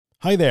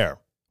Hi there.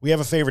 We have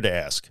a favor to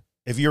ask.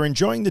 If you're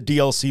enjoying the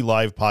DLC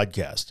Live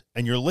podcast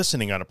and you're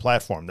listening on a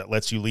platform that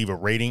lets you leave a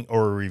rating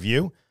or a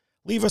review,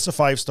 leave us a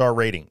 5-star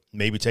rating.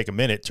 Maybe take a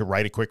minute to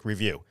write a quick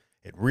review.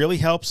 It really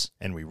helps,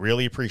 and we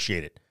really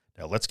appreciate it.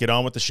 Now let's get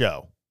on with the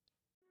show.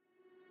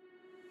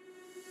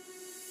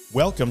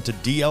 Welcome to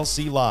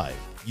DLC Live,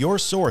 your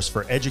source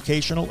for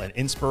educational and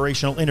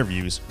inspirational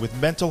interviews with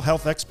mental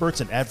health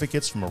experts and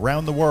advocates from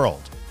around the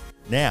world.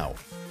 Now,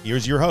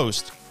 here's your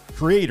host,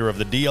 creator of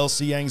the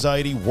DLC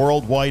Anxiety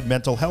worldwide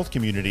mental health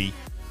community,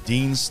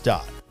 Dean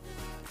Stott.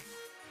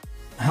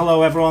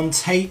 Hello everyone,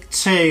 take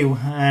two.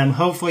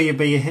 Hopefully you'll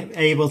be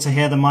able to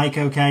hear the mic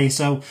okay.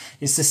 So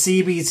it's the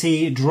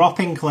CBT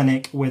drop-in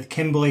clinic with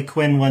Kimberly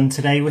Quinlan.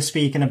 Today we're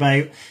speaking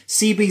about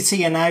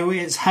CBT and how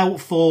it's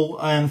helpful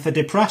for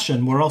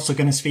depression. We're also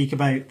going to speak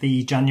about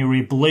the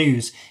January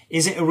blues.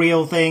 Is it a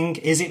real thing?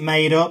 Is it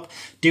made up?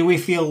 Do we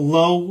feel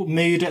low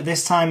mood at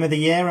this time of the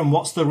year, and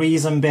what's the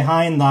reason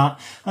behind that?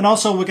 And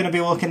also we're going to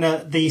be looking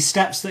at the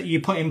steps that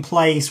you put in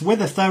place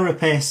with a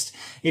therapist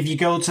if you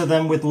go to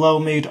them with low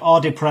mood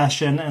or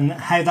depression, and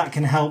how that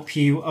can help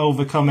you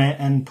overcome it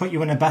and put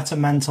you in a better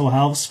mental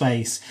health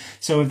space.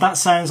 So if that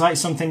sounds like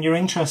something you're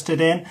interested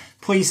in,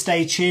 please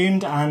stay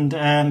tuned and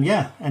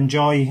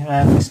enjoy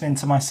listening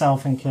to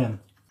myself and Kim.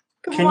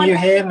 Can you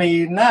hear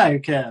me now,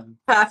 Kim?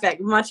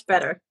 Perfect, much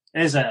better.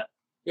 Is it?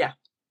 Yeah.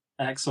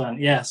 Excellent.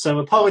 Yeah. So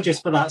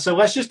apologies for that. So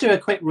let's just do a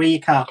quick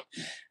recap.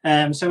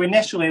 So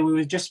initially we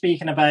were just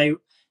speaking about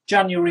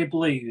January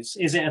blues.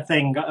 Is it a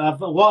thing? A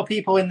lot of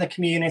people in the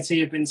community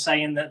have been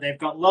saying that they've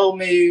got low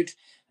mood,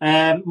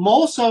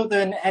 more so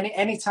than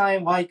any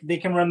time like they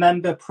can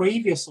remember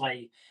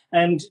previously.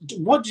 And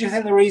what do you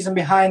think the reason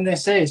behind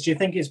this is? Do you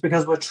think it's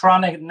because we're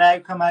trying to now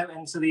come out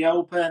into the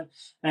open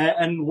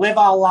and live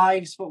our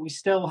lives, but we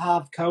still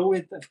have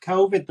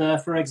COVID there,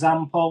 for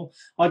example?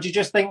 Or do you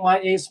just think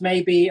like it's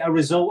maybe a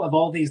result of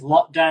all these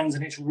lockdowns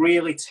and it's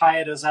really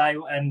tired us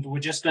out and we're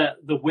just at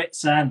the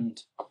wit's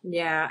end?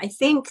 Yeah, I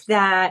think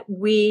that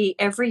we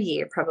every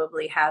year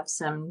probably have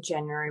some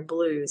January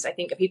blues. I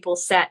think if people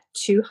set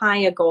too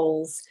high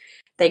goals,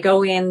 they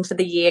go into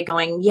the year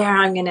going, yeah,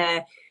 I'm going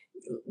to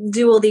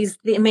do all the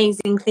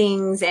amazing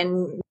things,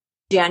 and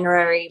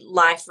January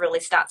life really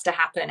starts to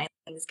happen and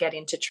things get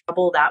into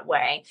trouble that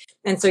way.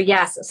 And so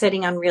yes,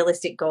 setting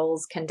unrealistic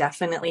goals can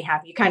definitely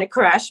have you kind of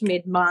crash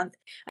mid-month.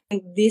 I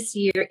think this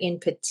year in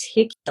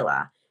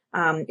particular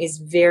is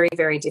very,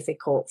 very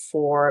difficult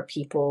for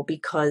people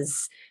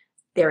because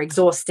they're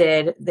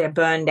exhausted, they're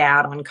burned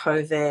out on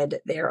COVID,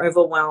 they're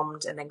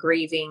overwhelmed and they're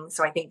grieving.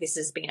 So I think this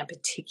has been a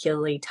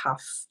particularly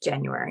tough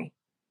January.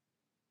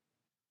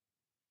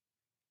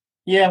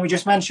 Yeah, we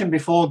just mentioned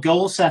before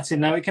goal setting.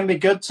 Now, it can be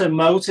good to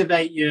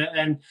motivate you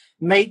and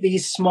make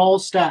these small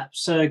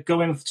steps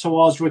going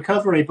towards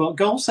recovery, but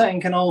goal setting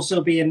can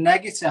also be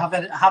have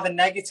a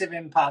negative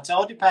impact. It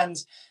all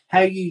depends how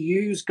you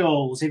use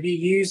goals. If you're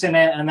using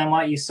it and then,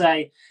 like you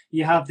say,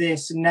 you have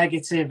this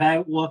negative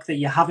outlook that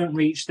you haven't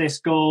reached this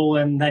goal,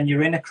 and then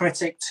your inner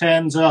critic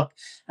turns up.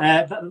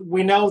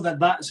 We know that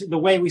that's the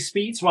way we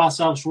speak to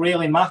ourselves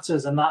really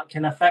matters, and that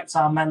can affect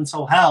our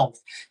mental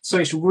health. So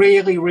it's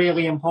really,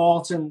 really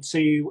important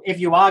to, if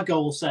you are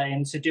goal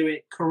setting, to do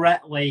it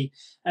correctly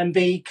and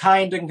be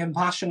kind and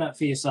compassionate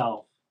for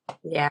yourself.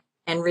 Yeah.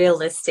 And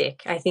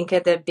realistic, I think, are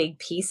the big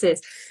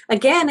pieces.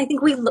 Again, I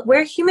think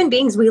we're human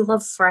beings. We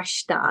love fresh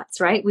starts,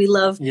 right? We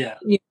love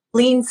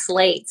clean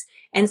slates.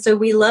 And so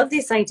we love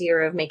this idea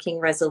of making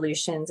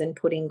resolutions and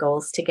putting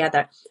goals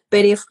together.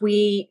 But if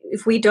we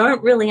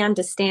don't really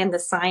understand the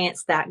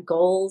science that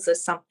goals are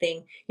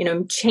something,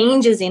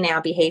 changes in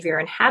our behavior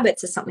and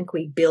habits are something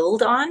we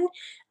build on,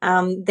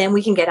 then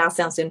we can get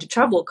ourselves into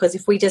trouble. Because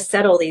if we just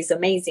set all these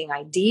amazing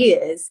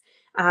ideas,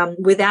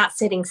 without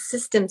setting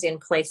systems in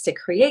place to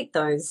create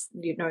those,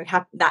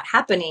 that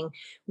happening,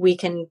 we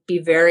can be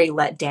very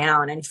let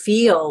down and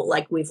feel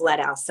like we've let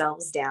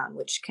ourselves down,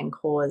 which can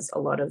cause a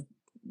lot of,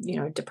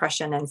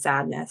 depression and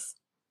sadness.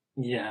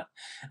 Yeah.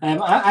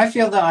 I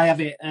feel that I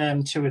have it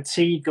to a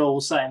T goal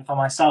setting for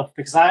myself,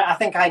 because I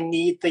think I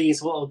need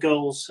these little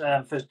goals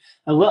for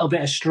a little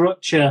bit of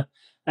structure.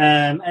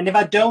 And if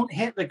I don't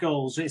hit the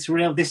goals,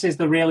 this is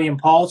the really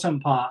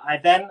important part.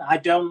 I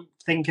don't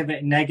think of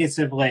it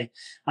negatively.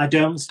 I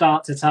don't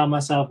start to tell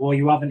myself, well,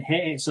 you haven't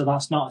hit it, so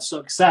that's not a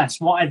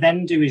success. What I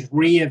then do is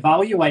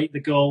reevaluate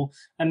the goal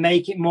and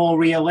make it more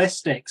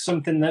realistic,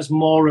 something that's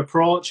more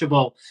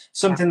approachable,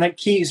 something that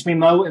keeps me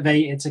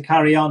motivated to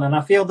carry on. And I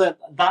feel that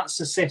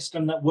that's a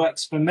system that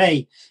works for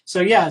me.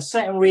 So yeah,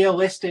 setting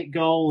realistic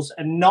goals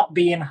and not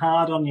being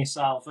hard on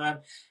yourself.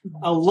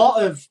 A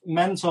lot of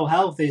mental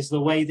health is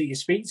the way that you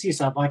speak to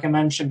yourself. Like I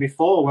mentioned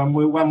before, when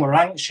we're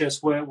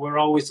anxious, we're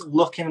always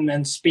looking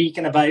and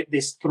speaking about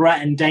this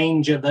threat and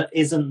danger that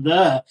isn't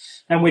there.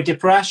 And with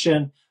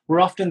depression, we're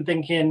often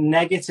thinking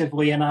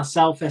negatively, and our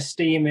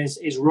self-esteem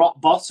is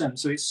rock bottom.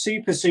 So it's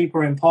super,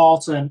 super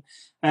important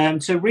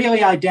to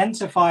really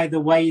identify the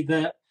way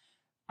that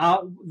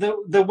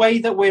the way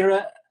that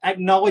we're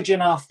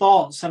acknowledging our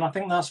thoughts. And I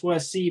think that's where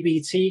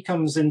CBT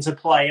comes into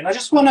play. And I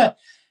just want to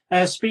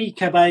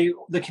speak about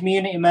the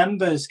community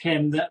members,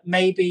 Kim, that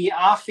maybe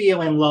are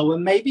feeling low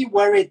and maybe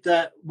worried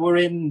that we're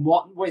in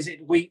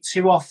week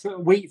 2 or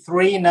week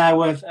 3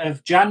 now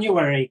of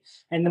January,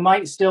 and they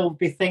might still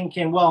be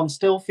thinking, well, I'm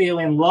still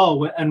feeling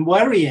low and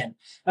worrying.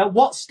 At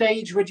what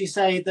stage would you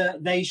say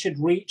that they should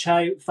reach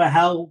out for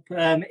help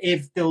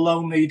if the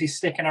low mood is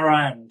sticking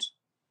around?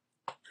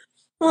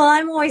 Well,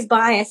 I'm always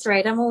biased,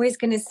 right? I'm always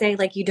going to say,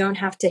 like, you don't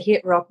have to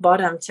hit rock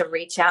bottom to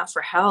reach out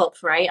for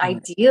help, right? Mm-hmm.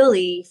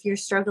 Ideally, if you're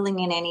struggling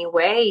in any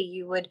way,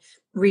 you would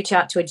reach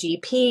out to a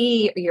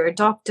GP, or you're a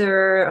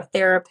doctor, a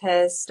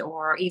therapist,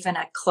 or even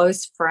a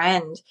close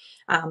friend,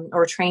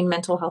 or a trained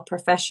mental health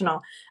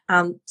professional,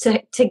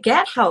 to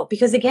get help.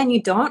 Because again,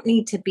 you don't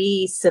need to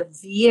be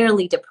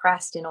severely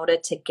depressed in order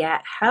to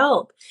get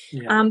help.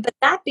 Yeah. But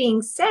that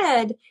being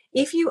said,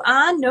 if you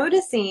are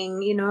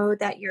noticing, you know,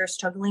 that you're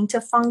struggling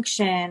to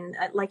function,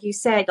 like you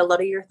said, a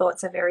lot of your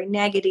thoughts are very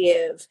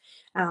negative,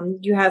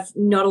 you have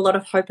not a lot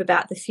of hope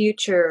about the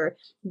future,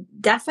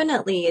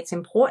 definitely it's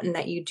important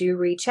that you do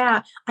reach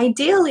out.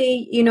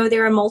 Ideally, you know,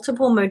 there are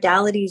multiple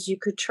modalities you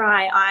could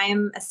try.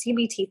 I'm a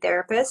CBT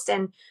therapist,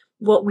 and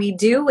what we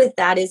do with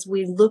that is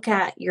we look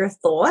at your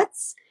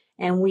thoughts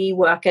and we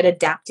work at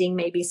adapting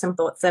maybe some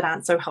thoughts that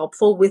aren't so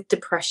helpful. With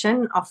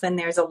depression, often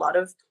there's a lot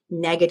of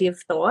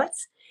negative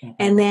thoughts. Mm-hmm.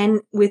 And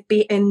then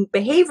in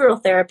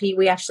behavioral therapy,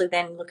 we actually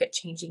then look at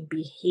changing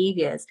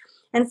behaviors.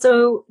 And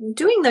so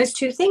doing those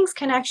two things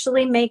can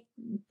actually make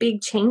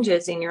big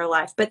changes in your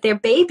life, but they're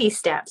baby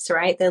steps,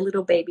 right? They're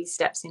little baby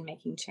steps in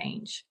making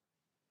change.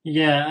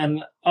 Yeah,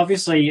 and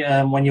obviously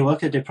when you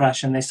look at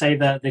depression, they say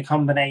that the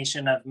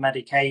combination of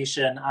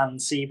medication and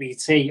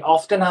CBT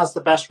often has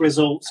the best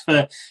results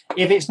for,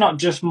 if it's not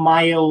just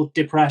mild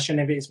depression,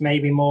 if it's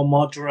maybe more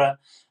moderate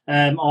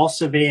or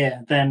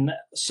severe, then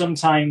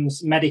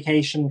sometimes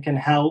medication can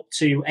help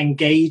to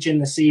engage in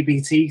the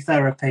CBT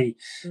therapy.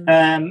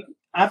 Mm-hmm.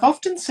 I've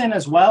often seen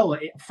as well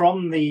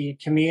from the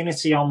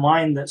community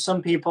online that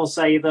some people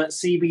say that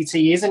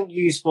CBT isn't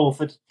useful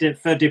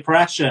for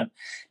depression.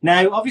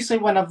 Now, obviously,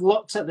 when I've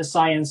looked at the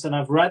science and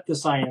I've read the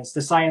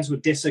science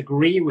would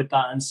disagree with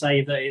that and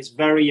say that it's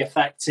very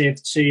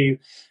effective to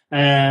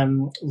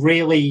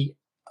really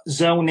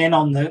zone in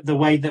on the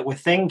way that we're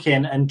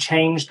thinking and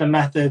change the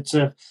methods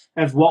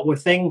of what we're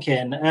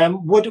thinking.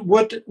 Would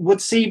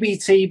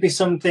CBT be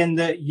something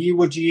that you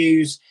would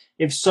use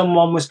if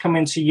someone was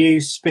coming to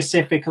you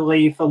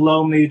specifically for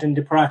low mood and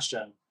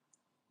depression?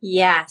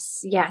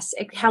 Yes.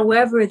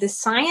 However, the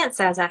science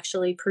has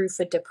actually proved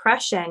for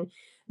depression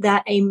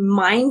that a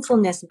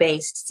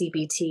mindfulness-based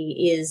CBT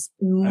is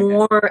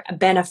more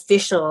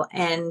beneficial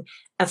and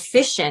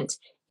efficient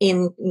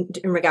in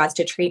regards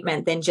to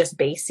treatment than just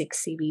basic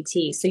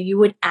CBT. So you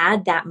would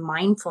add that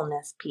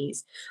mindfulness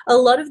piece. A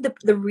lot of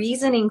the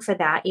reasoning for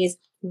that is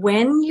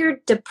when you're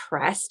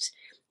depressed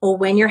or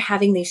when you're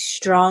having these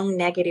strong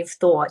negative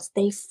thoughts,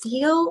 they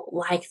feel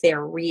like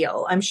they're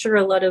real. I'm sure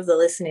a lot of the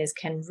listeners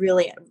can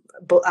really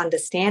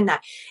understand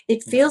that.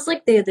 It feels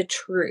like they're the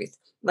truth.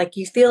 Like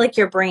you feel like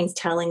your brain's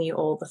telling you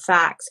all the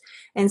facts.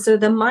 And so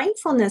the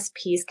mindfulness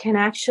piece can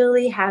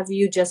actually have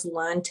you just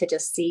learn to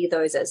just see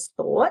those as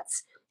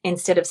thoughts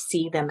instead of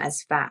see them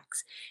as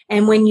facts.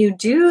 And when you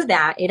do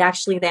that, it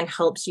actually then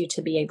helps you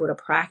to be able to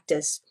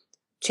practice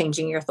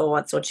changing your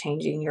thoughts or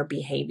changing your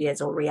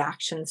behaviors or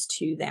reactions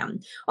to them.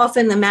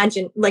 Often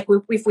imagine, like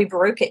if we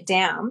broke it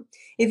down,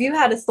 if you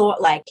had a thought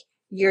like,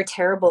 you're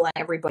terrible and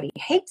everybody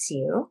hates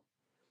you,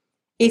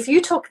 if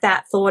you took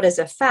that thought as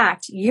a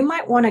fact, you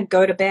might want to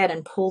go to bed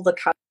and pull the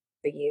cover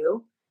for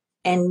you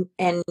and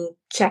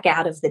check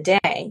out of the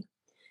day.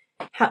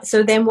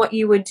 So then what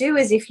you would do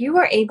is if you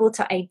were able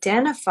to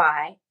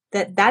identify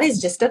that is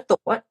just a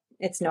thought,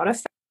 it's not a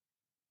fact.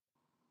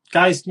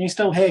 Guys, can you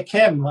still hear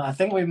Kim? I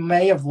think we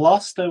may have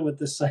lost her with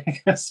the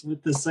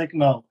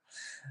signal.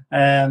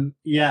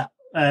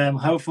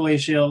 Hopefully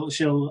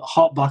she'll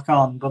hop back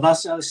on. But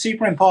that's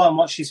super important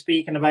what she's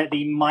speaking about,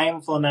 the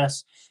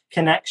mindfulness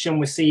connection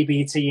with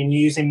CBT and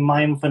using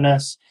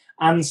mindfulness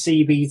and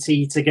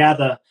CBT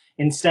together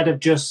instead of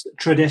just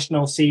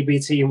traditional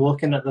CBT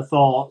looking at the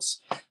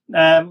thoughts.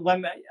 I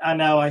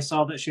know I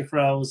saw that she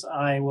froze.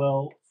 I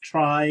will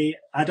try.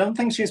 I don't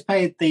think she's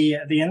paid the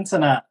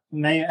internet.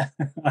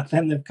 I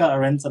think they've cut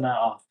her internet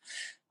off.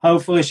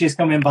 Hopefully she's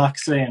coming back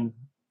soon.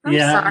 I'm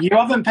sorry. You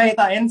haven't paid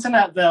that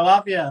internet bill,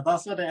 have you?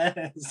 That's what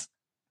it is.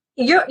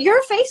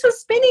 Your face was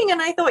spinning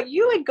and I thought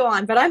you had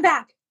gone, but I'm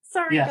back.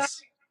 Sorry, yes.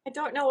 Guys. I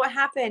don't know what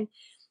happened.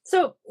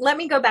 So let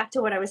me go back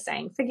to what I was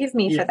saying. Forgive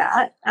me for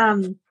that.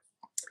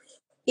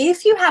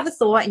 If you have a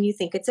thought and you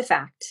think it's a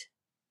fact,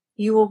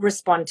 you will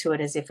respond to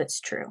it as if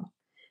it's true.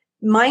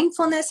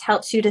 Mindfulness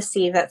helps you to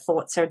see that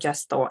thoughts are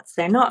just thoughts.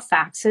 They're not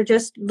facts. They're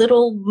just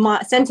little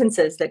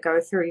sentences that go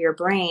through your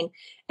brain.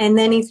 And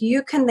then if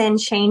you can then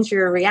change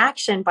your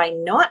reaction by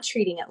not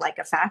treating it like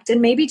a fact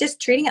and maybe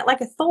just treating it like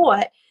a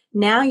thought,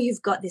 now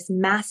you've got this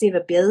massive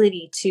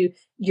ability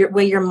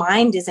where your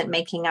mind isn't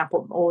making up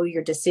all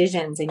your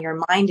decisions and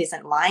your mind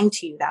isn't lying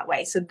to you that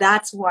way. So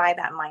that's why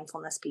that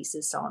mindfulness piece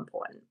is so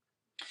important.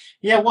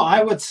 Yeah, what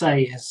I would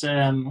say is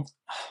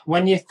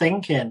when you're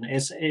thinking,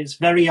 it's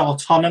very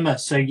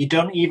autonomous, so you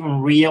don't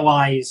even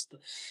realize.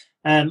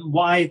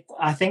 What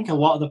I think a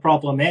lot of the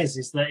problem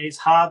is that it's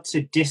hard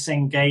to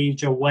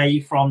disengage away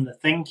from the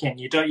thinking.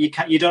 You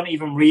don't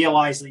even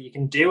realize that you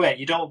can do it.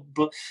 You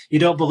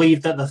don't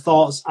believe that the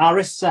thoughts are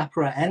a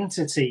separate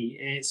entity.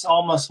 It's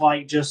almost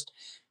like just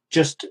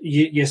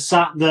you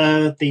sat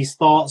there, these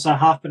thoughts are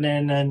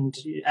happening and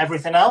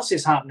everything else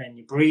is happening.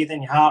 You're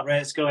breathing, your heart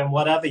rate's going,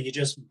 whatever, you're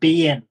just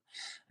being.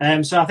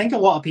 So I think a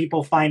lot of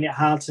people find it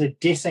hard to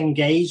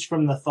disengage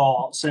from the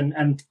thoughts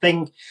and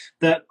think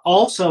that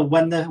also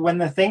when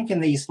they're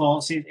thinking these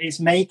thoughts, it's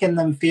making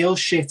them feel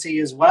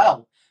shitty as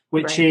well,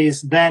 which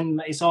is then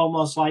it's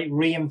almost like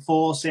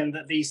reinforcing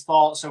that these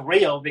thoughts are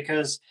real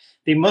because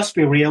they must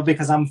be real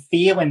because I'm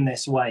feeling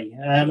this way.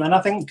 And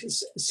I think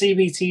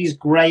CBT is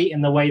great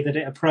in the way that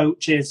it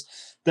approaches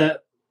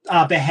that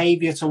our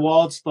behavior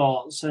towards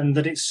thoughts, and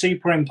that it's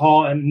super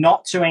important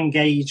not to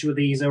engage with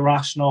these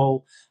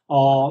irrational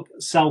or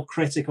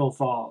self-critical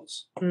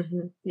thoughts.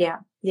 Mm-hmm.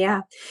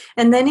 Yeah.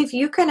 And then if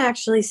you can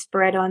actually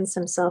spread on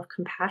some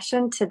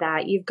self-compassion to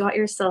that, you've got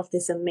yourself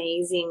this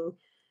amazing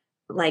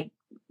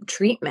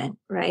treatment,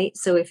 right?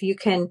 So if you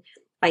can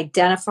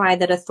identify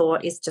that a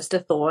thought is just a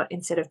thought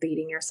instead of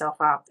beating yourself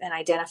up, and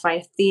identify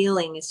a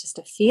feeling is just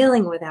a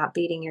feeling without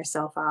beating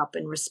yourself up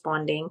and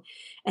responding.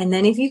 And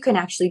then if you can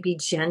actually be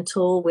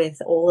gentle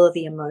with all of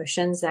the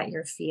emotions that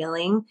you're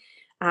feeling,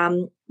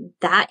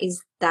 that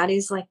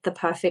is like the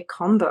perfect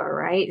combo,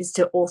 right? Is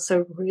to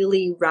also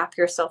really wrap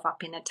yourself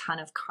up in a ton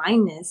of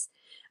kindness,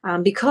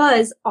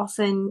 because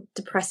often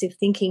depressive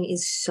thinking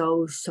is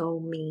so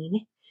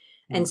mean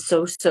and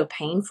so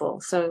painful.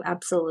 So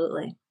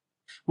absolutely.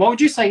 What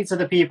would you say to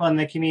the people in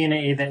the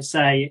community that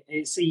say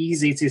it's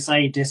easy to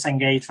say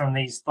disengage from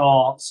these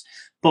thoughts,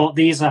 but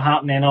these are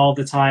happening all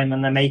the time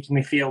and they're making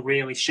me feel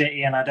really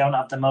shitty and I don't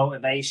have the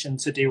motivation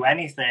to do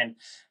anything?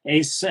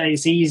 It's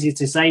easy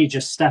to say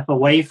just step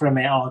away from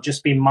it or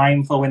just be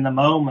mindful in the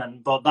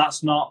moment, but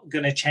that's not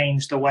going to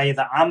change the way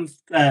that I'm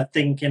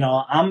thinking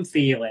or I'm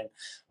feeling.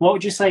 What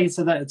would you say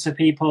to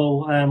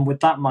people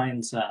with that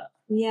mindset?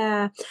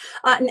 Yeah.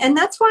 And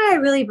that's why I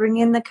really bring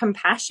in the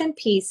compassion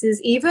piece,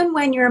 is even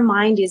when your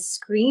mind is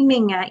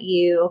screaming at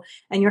you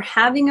and you're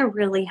having a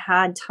really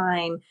hard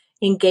time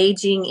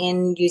engaging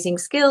in using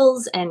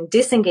skills and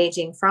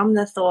disengaging from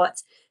the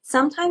thoughts,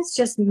 sometimes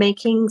just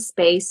making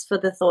space for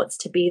the thoughts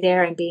to be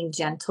there and being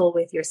gentle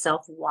with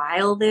yourself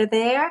while they're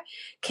there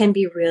can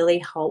be really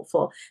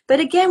helpful.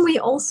 But again, we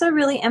also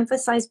really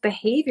emphasize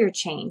behavior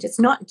change. It's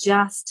not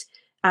just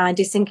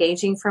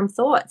disengaging from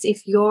thoughts.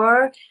 If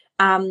you're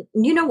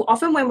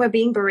often when we're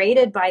being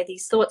berated by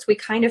these thoughts, we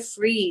kind of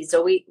freeze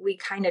or we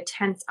kind of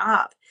tense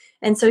up.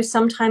 And so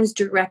sometimes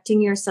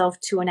directing yourself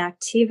to an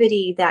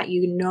activity that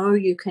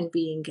you can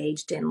be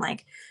engaged in.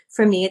 Like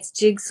for me, it's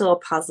jigsaw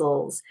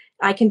puzzles.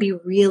 I can be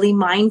really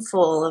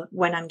mindful of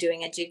when I'm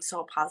doing a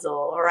jigsaw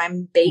puzzle or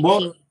I'm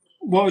baking.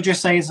 What would you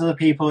say to the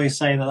people who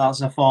say that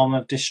that's a form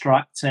of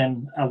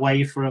distracting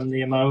away from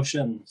the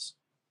emotions?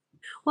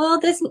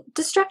 Well, this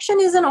distraction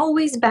isn't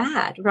always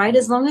bad, right?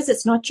 As long as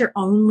it's not your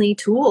only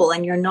tool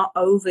and you're not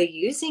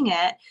overusing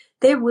it,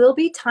 there will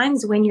be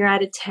times when you're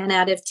at a 10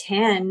 out of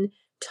 10,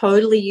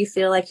 totally you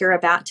feel like you're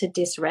about to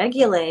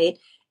dysregulate.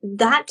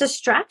 That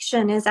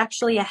distraction is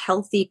actually a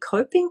healthy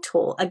coping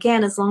tool.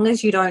 Again, as long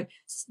as you don't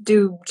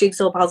do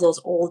jigsaw puzzles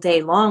all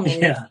day long.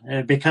 And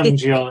it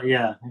becomes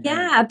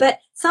Yeah, but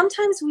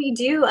sometimes we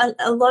do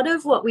a lot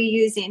of what we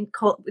use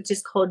which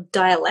is called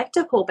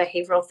dialectical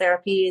behavioral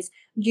therapy, is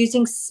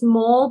using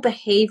small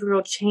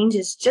behavioral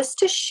changes just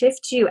to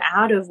shift you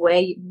out of where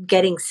you're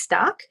getting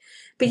stuck.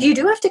 But you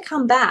do have to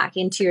come back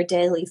into your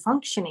daily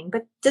functioning.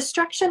 But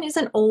distraction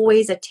isn't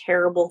always a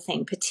terrible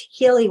thing,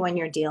 particularly when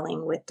you're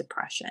dealing with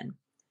depression.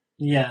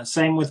 Yeah,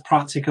 same with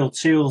practical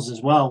tools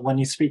as well. When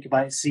you speak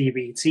about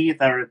CBT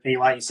therapy,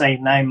 like you say,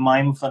 now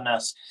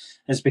mindfulness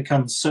has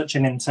become such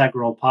an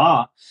integral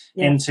part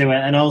into it.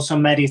 And also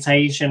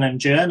meditation and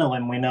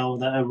journaling, we know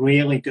that are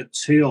really good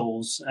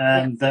tools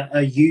that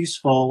are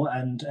useful,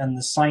 and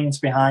the science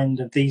behind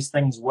of these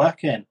things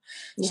working.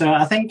 Yeah. So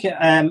I think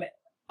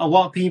a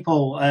lot of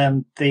people,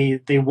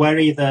 they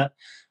worry that,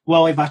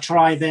 well, if I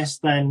try this,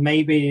 then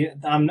maybe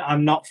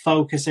I'm not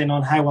focusing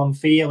on how I'm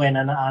feeling,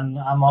 and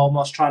I'm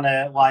almost trying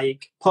to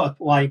put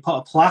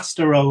a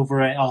plaster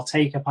over it or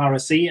take a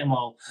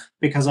paracetamol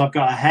because I've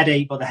got a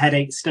headache, but the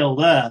headache's still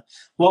there.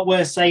 What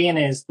we're saying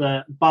is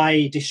that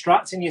by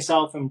distracting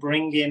yourself and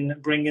bringing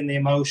the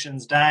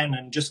emotions down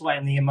and just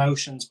letting the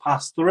emotions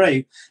pass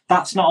through,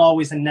 that's not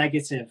always a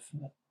negative.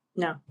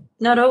 No,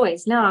 not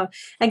always. No.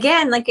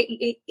 Again,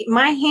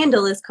 my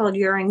handle is called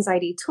Your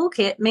Anxiety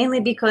Toolkit,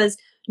 mainly because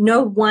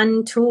no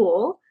one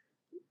tool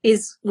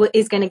is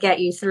going to get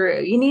you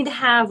through. You need to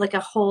have a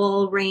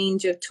whole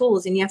range of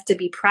tools, and you have to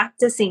be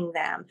practicing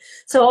them.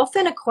 So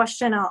often a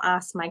question I'll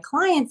ask my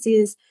clients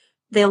is,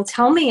 they'll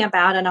tell me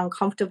about an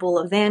uncomfortable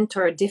event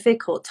or a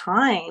difficult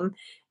time,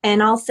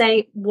 and I'll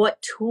say,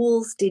 what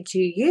tools did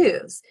you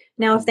use?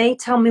 Now, if they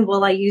tell me,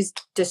 well, I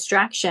used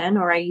distraction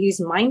or I use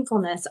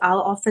mindfulness,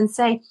 I'll often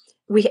say,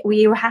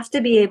 we have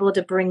to be able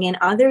to bring in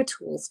other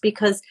tools,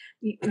 because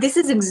this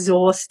is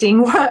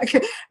exhausting work,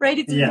 right?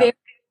 It's very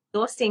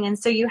exhausting. And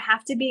so you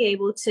have to be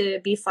able to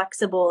be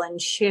flexible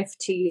and shift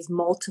to use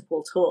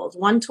multiple tools.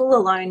 One tool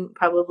alone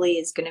probably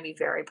is going to be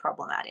very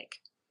problematic.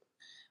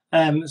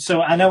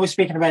 So I know we're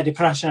speaking about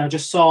depression. I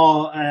just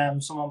saw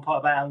someone put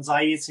about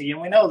anxiety,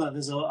 and we know that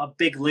there's a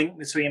big link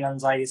between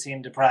anxiety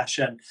and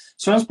depression.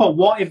 So let's put,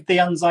 what if the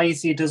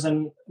anxiety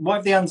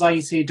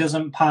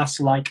doesn't pass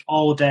like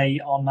all day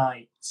or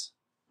night?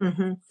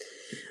 Mm-hmm.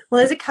 Well,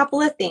 there's a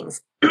couple of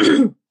things.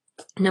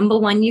 Number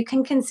one, you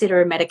can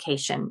consider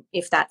medication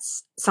if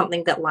that's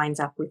something that lines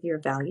up with your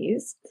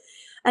values.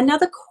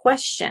 Another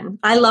question,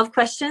 I love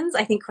questions.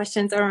 I think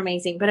questions are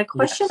amazing, but a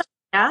question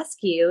I ask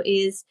you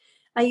is,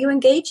 are you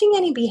engaging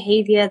any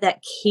behavior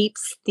that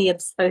keeps the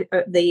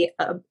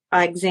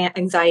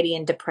anxiety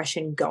and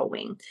depression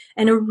going?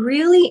 And a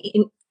really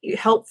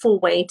helpful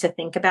way to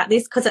think about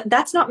this, because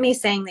that's not me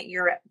saying that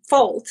you're at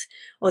fault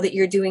or that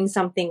you're doing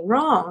something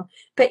wrong,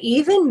 but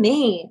even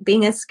me,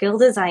 being as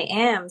skilled as I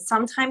am,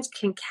 sometimes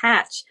can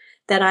catch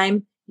that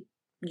I'm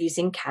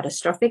using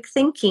catastrophic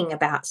thinking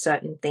about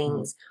certain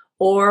things,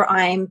 or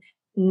I'm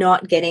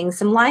not getting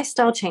some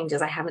lifestyle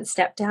changes. I haven't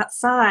stepped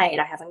outside.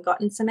 I haven't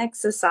gotten some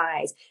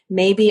exercise.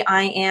 Maybe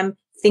I am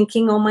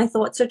thinking all my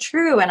thoughts are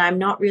true and I'm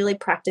not really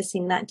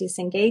practicing that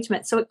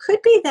disengagement. So it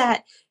could be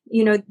that,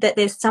 that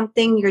there's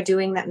something you're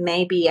doing that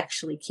may be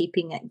actually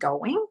keeping it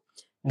going,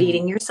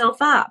 beating yourself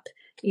up,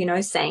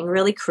 saying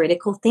really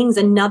critical things.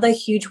 Another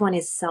huge one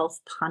is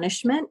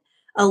self-punishment.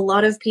 A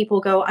lot of people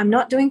go, I'm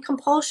not doing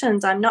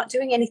compulsions, I'm not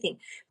doing anything,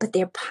 but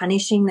they're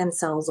punishing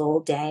themselves all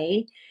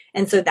day.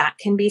 And so that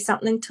can be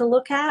something to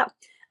look at.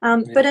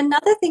 But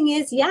another thing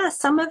is,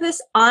 some of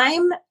us,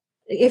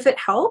 if it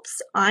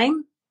helps,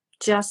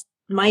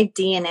 my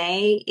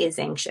DNA is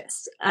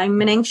anxious. I'm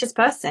an anxious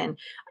person.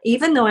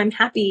 Even though I'm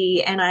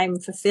happy and I'm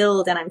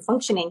fulfilled and I'm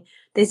functioning,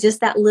 there's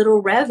just that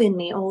little rev in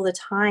me all the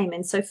time.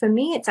 And so for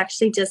me, it's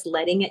actually just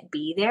letting it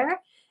be there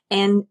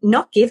and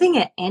not giving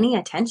it any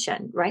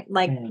attention, right?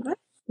 Like,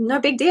 no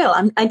big deal.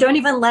 I don't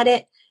even let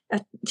it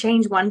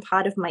change one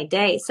part of my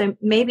day. So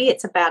maybe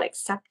it's about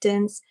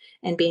acceptance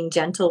and being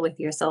gentle with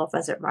yourself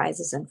as it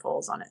rises and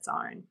falls on its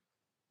own.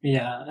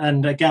 Yeah,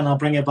 and again, I'll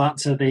bring it back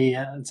to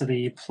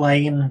the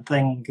plane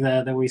thing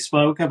that we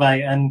spoke about.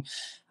 And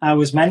I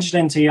was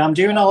mentioning to you, I'm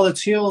doing all the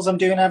tools, I'm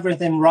doing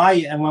everything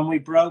right. And when we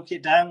broke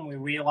it down, we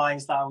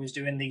realized that I was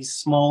doing these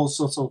small,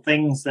 subtle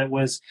things that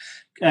was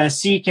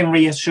seeking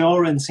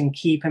reassurance and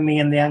keeping me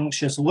in the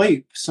anxious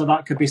loop. So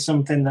that could be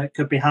something that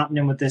could be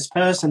happening with this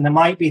person. They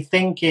might be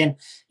thinking,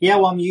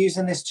 I'm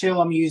using this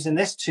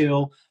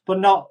tool, but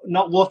not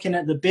looking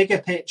at the bigger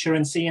picture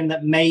and seeing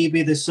that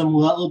maybe there's some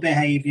little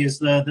behaviors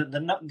there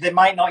that they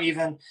might not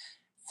even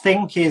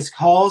think is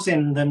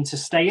causing them to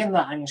stay in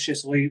that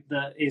anxious loop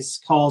that is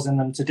causing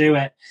them to do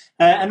it.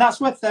 And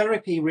that's where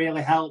therapy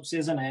really helps,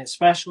 isn't it?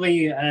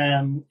 Especially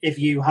if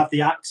you have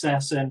the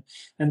access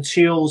and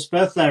tools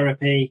for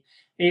therapy.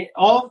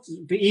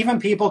 Even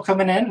people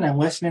coming in and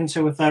listening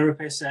to a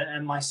therapist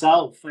and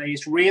myself,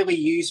 it's really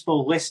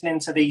useful listening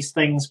to these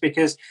things,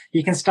 because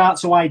you can start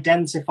to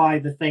identify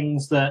the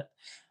things that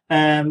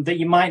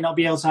you might not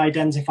be able to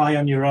identify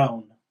on your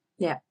own.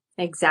 Yeah,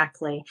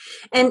 exactly.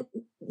 And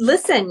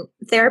listen,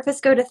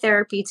 therapists go to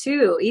therapy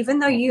too. Even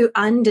though you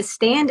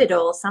understand it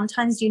all,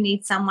 sometimes you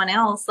need someone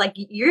else. Like,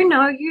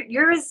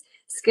 you're as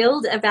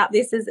skilled about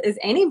this as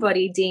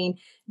anybody, Dean.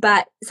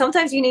 But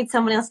sometimes you need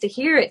someone else to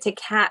hear it, to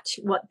catch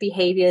what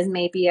behaviors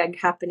maybe are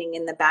happening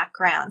in the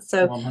background.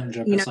 So,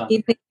 100%.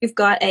 Even if you've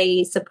got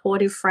a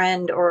supportive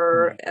friend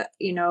or,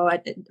 a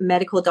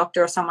medical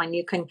doctor or someone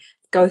you can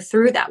go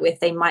through that with,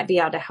 they might be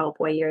able to help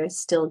where you're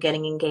still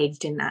getting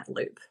engaged in that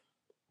loop.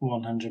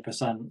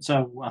 100%.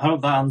 So I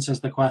hope that answers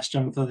the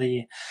question for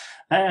the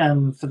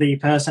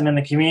person in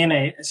the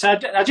community. So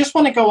I just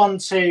want to go on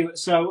to,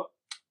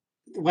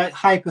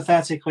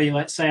 hypothetically,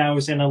 let's say I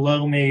was in a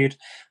low mood.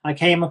 I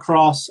came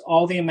across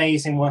all the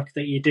amazing work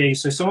that you do.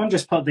 So someone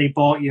just put they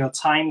bought your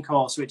time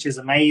course, which is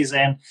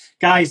amazing.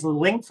 Guys, the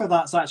link for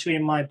that's actually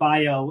in my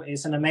bio.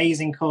 It's an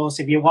amazing course.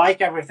 If you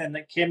like everything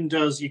that Kim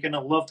does, you're going to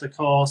love the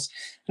course.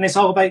 And it's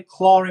all about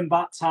clawing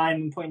back time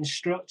and putting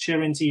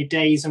structure into your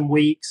days and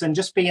weeks and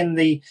just being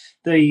the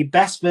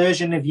best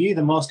version of you,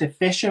 the most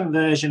efficient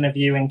version of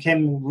you. And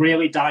Kim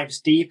really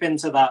dives deep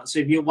into that. So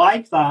if you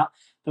like that,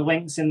 the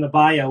link's in the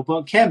bio.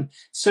 But Kim,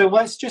 so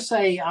let's just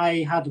say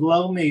I had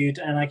low mood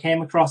and I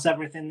came across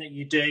everything that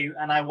you do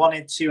and I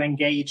wanted to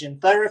engage in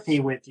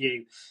therapy with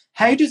you.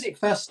 How does it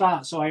first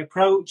start? So I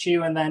approach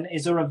you, and then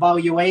is there a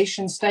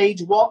evaluation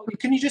stage?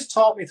 Can you just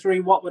talk me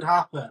through what would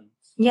happen?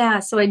 Yeah,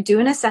 so I'd do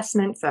an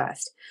assessment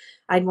first.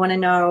 I'd want to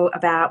know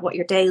about what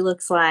your day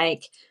looks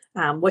like,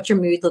 what your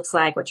mood looks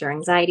like, what your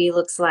anxiety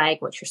looks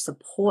like, what your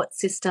support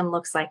system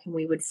looks like, and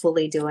we would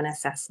fully do an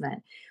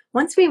assessment.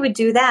 Once we would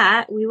do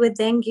that, we would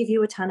then give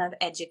you a ton of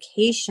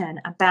education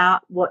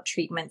about what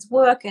treatments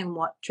work and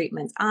what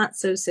treatments aren't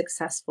so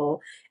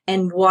successful,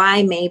 and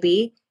why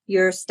maybe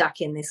you're stuck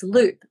in this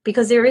loop,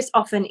 because there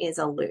often is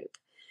a loop.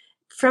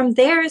 From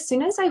there, as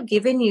soon as I've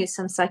given you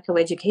some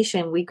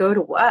psychoeducation, we go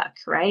to work,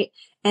 right?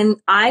 And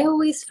I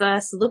always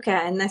first look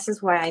at, and this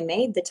is why I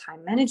made the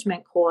time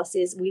management course,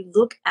 is we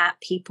look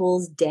at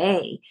people's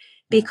day.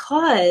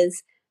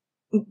 Because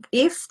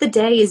if the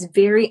day is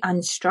very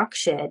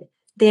unstructured,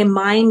 their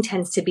mind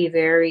tends to be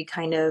very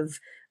kind of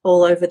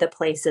all over the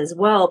place as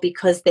well,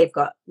 because they've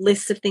got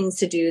lists of things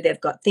to do.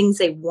 They've got things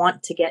they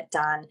want to get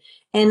done.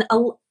 And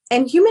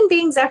human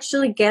beings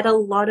actually get a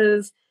lot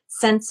of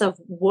sense of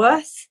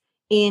worth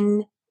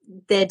in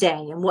their day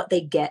and what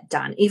they get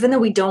done, even though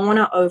we don't want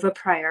to over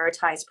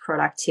prioritize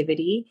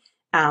productivity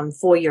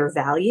for your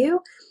value.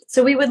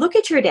 So we would look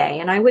at your day,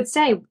 and I would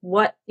say,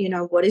 what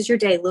does your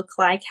day look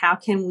like? How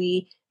can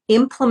we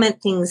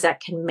implement things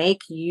that can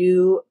make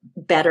you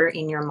better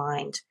in your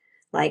mind?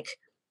 Like,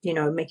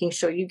 making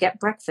sure you get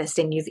breakfast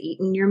and you've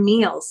eaten your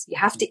meals. You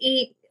have to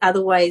eat.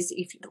 Otherwise,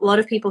 a lot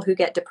of people who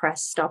get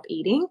depressed stop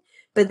eating,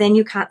 but then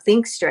you can't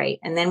think straight.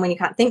 And then when you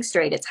can't think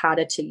straight, it's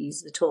harder to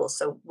use the tools.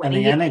 So when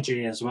the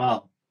energy as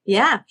well.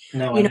 Yeah.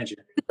 No energy.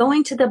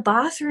 Going to the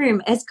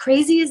bathroom, as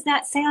crazy as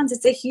that sounds,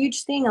 it's a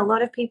huge thing. A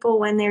lot of people,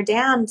 when they're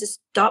down,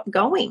 just stop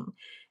going.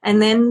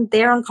 And then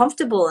they're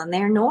uncomfortable and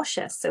they're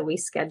nauseous. So we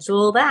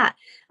schedule that.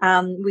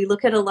 We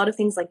look at a lot of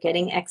things like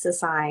getting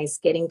exercise,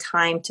 getting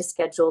time to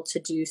schedule to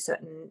do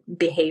certain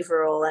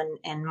behavioral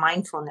and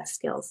mindfulness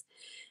skills.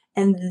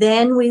 And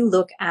then we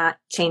look at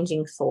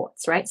changing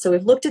thoughts, right? So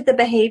we've looked at the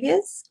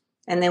behaviors,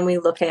 and then we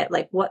look at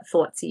like, what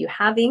thoughts are you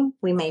having?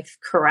 We may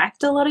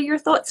correct a lot of your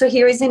thoughts. So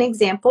here is an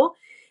example.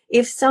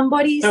 If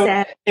somebody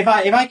said, if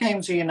I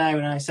came to you now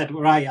and I said,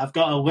 right, I've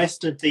got a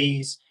list of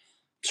these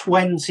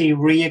 20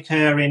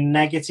 reoccurring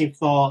negative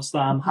thoughts that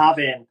I'm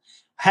having,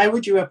 how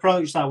would you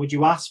approach that? Would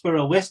you ask for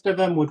a list of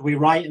them? Would we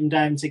write them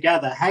down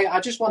together? I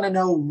just want to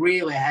know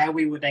really how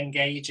we would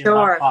engage in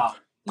that part.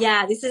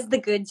 Yeah, this is the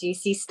good,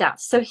 juicy stuff.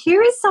 So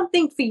here is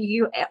something for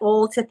you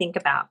all to think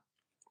about.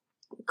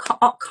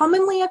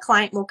 Commonly, a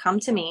client will come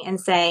to me and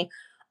say,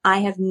 I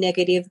have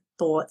negative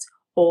thoughts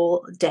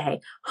all day,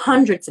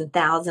 hundreds and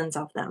thousands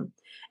of them.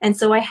 And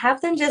so I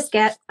have them just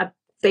get a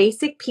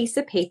basic piece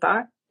of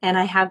paper, and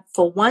I have,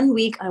 for 1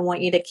 week, I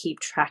want you to keep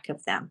track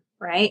of them,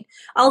 right?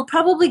 I'll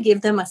probably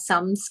give them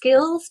some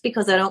skills,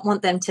 because I don't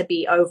want them to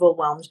be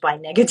overwhelmed by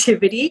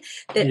negativity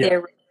that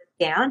they're written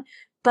down.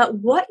 But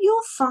what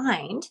you'll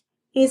find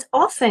is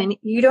often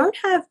you don't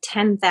have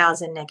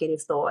 10,000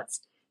 negative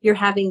thoughts. You're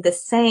having the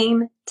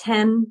same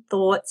 10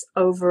 thoughts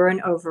over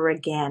and over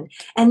again.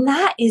 And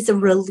that is a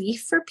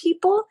relief for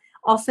people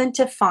often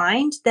to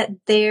find that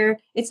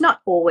it's not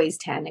always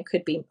 10, it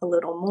could be a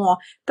little more,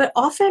 but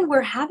often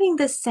we're having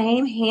the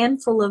same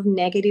handful of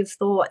negative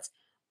thoughts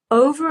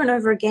over and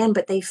over again,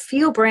 but they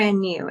feel brand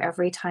new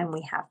every time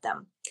we have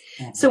them.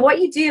 Mm-hmm. So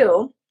what you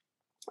do,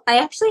 I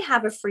actually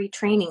have a free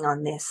training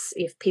on this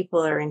if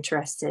people are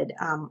interested.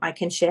 I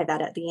can share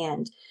that at the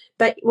end.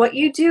 But what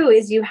you do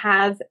is you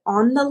have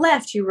on the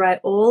left, you write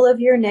all of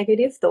your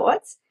negative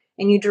thoughts,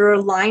 and you draw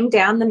a line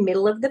down the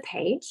middle of the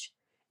page.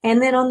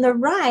 And then on the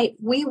right,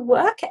 we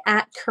work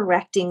at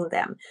correcting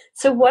them.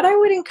 So what I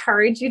would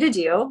encourage you to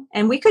do,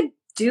 and we could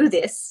do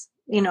this,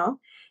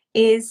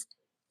 is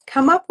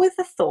come up with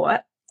a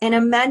thought and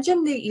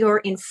imagine that you're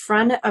in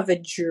front of a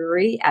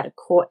jury at a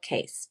court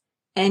case.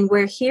 And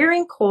we're here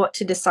in court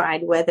to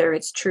decide whether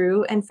it's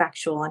true and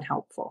factual and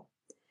helpful.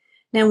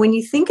 Now, when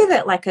you think of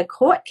it like a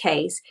court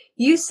case,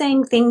 you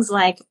saying things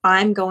like,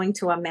 I'm going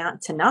to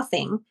amount to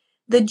nothing,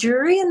 the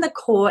jury and the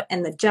court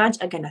and the judge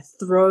are going to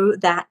throw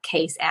that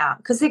case out,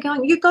 because they're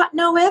going, you got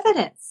no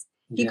evidence.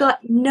 You got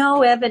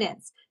no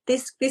evidence.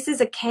 This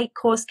is a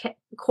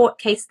court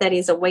case that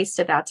is a waste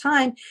of our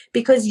time,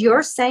 because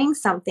you're saying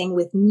something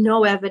with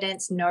no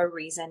evidence, no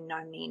reason,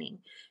 no meaning.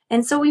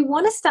 And so we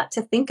want to start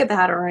to think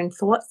about our own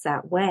thoughts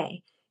that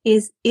way.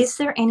 Is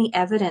there any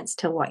evidence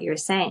to what you're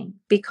saying?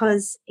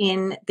 Because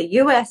in the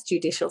US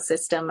judicial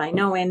system, I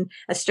know in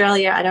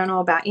Australia, I don't know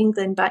about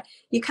England, but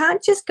you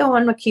can't just go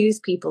and accuse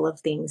people of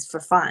things for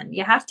fun.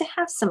 You have to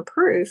have some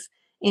proof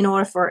in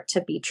order for it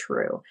to be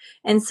true.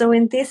 And so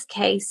in this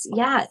case,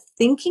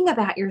 thinking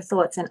about your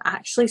thoughts and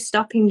actually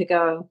stopping to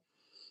go,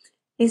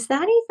 is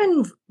that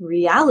even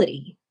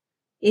reality?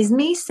 Is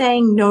me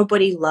saying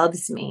nobody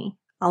loves me,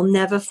 I'll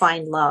never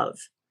find love,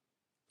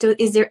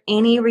 is there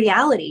any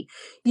reality?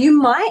 You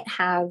might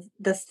have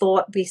the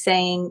thought be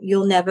saying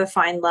you'll never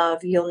find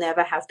love, you'll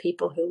never have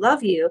people who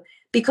love you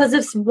because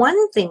of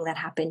one thing that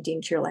happened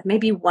into your life.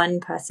 Maybe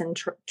one person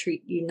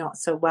treat you not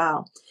so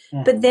well.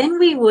 Mm-hmm. But then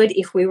we would,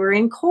 if we were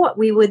in court,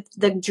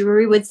 the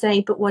jury would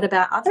say, but what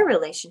about other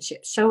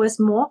relationships? Show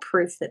us more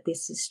proof that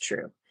this is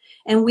true.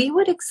 And we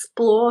would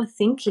explore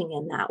thinking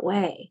in that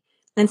way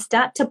and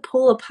start to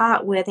pull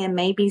apart where there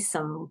may be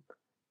some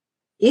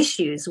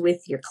issues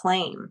with your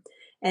claim.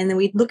 And then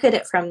we look at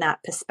it from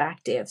that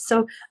perspective.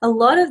 So a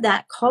lot of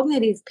that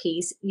cognitive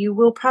piece you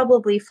will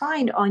probably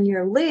find on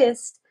your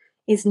list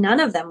is none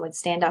of them would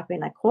stand up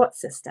in a court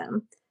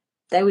system.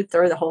 They would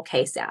throw the whole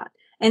case out.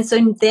 And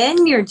so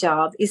then your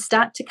job is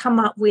start to come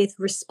up with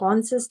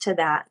responses to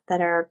that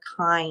are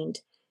kind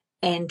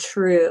and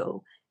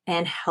true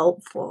and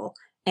helpful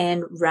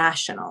and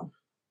rational.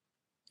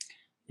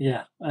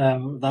 Yeah,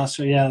 that's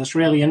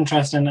really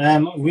interesting.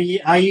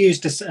 I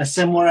used a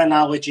similar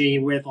analogy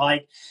with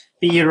like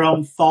be your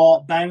own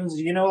thought bouncer.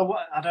 You know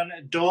what? I don't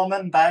know,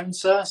 doorman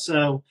bouncer.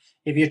 So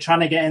if you're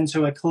trying to get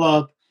into a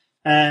club,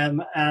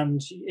 and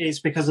it's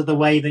because of the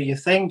way that you're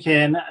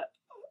thinking,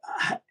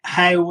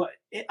 how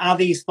are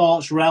these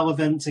thoughts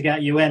relevant to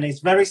get you in? It's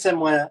very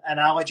similar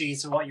analogy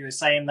to what you were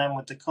saying then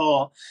with the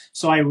court.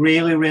 So I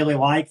really, really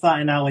like that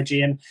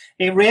analogy. And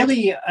it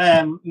really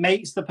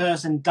makes the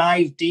person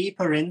dive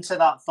deeper into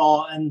that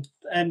thought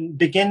and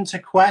begin to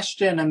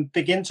question and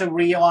begin to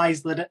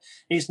realize that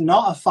it's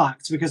not a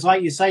fact. Because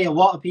like you say, a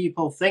lot of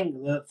people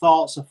think that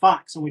thoughts are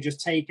facts and we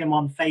just take them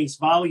on face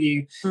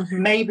value,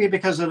 maybe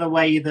because of the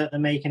way that they're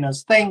making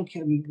us think,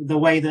 the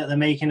way that they're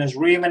making us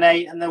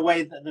ruminate, and the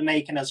way that they're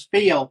making us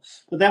feel.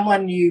 But then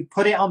when you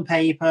put it on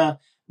paper,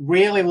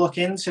 really look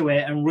into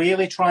it and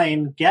really try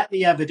and get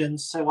the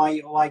evidence. So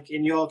like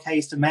in your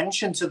case, to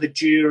mention to the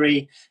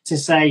jury to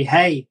say,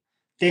 hey,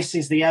 this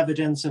is the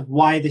evidence of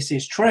why this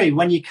is true.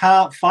 When you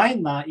can't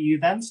find that, you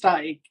then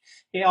start,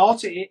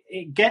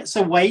 it gets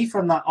away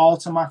from that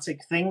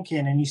automatic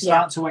thinking and you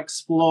start to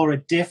explore a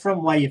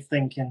different way of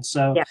thinking.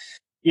 So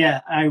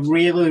yeah, I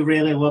really,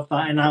 really love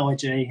that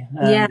analogy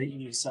that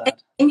you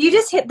said. And you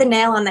just hit the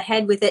nail on the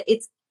head with it.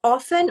 It's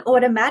often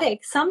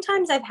automatic.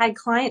 Sometimes I've had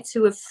clients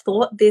who have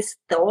thought this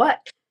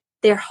thought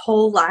their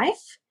whole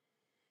life,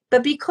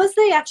 but because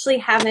they actually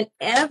haven't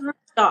ever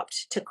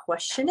stopped to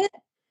question it,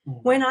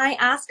 when I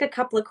ask a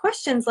couple of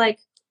questions like,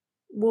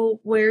 well,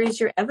 where is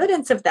your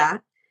evidence of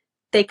that?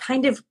 They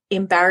kind of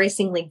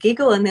embarrassingly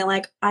giggle and they're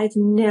like, I've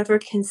never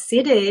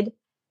considered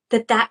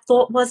that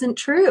thought wasn't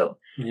true.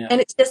 Yeah. And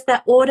it's just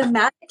that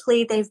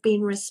automatically they've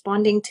been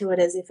responding to it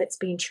as if it's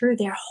been true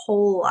their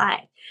whole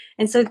life.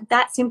 And so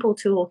that simple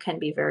tool can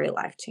be very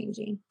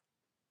life-changing.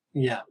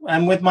 Yeah.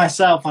 And with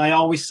myself, I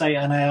always say,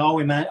 and I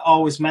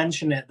always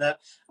mention it, that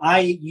I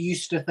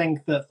used to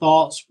think that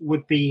thoughts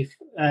would feel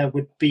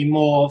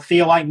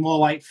more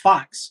like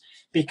facts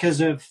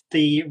because of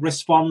the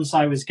response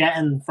I was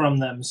getting from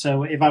them.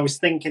 So if I was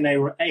thinking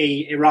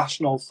a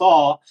irrational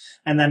thought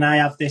and then I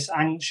have this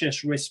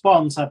anxious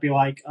response, I'd be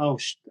like, oh,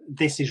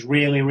 this is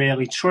really,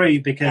 really true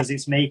because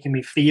it's making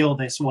me feel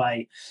this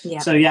way. Yeah.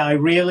 So yeah, I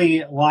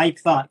really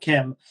like that,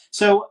 Kim.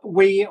 So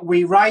we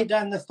write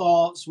down the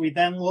thoughts. We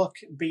then look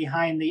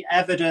behind the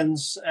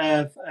evidence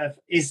of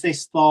is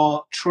this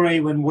thought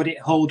true and would it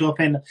hold up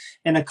in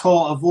a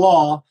court of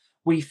law?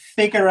 We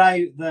figure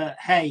out that,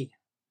 hey,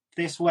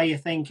 this way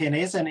of thinking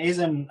isn't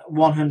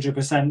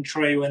 100%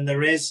 true, and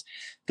there is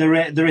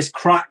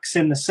cracks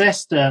in the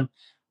system.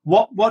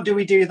 What do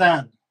we do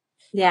then?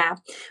 Yeah.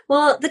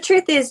 Well, the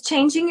truth is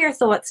changing your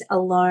thoughts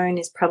alone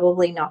is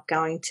probably not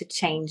going to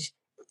change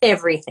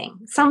everything.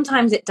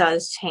 Sometimes it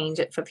does change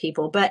it for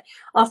people, but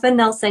often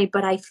they'll say,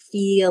 but I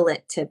feel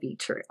it to be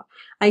true.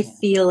 I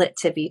feel it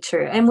to be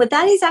true. And what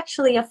that is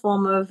actually a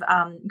form of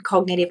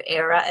cognitive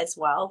error as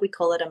well. We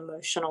call it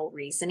emotional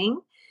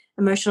reasoning.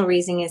 Emotional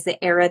reasoning is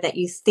the error that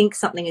you think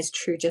something is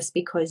true just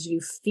because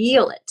you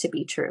feel it to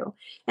be true.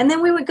 And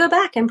then we would go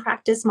back and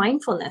practice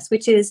mindfulness,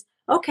 which is,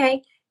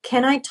 okay,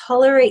 can I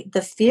tolerate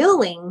the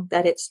feeling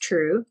that it's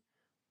true,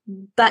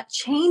 but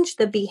change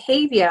the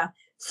behavior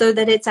so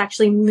that it's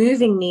actually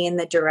moving me in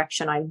the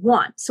direction I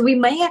want? So we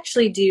may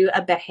actually do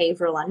a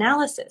behavioral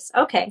analysis.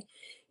 Okay,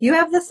 you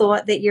have the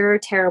thought that you're a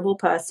terrible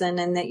person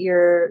and that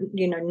you're,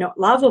 not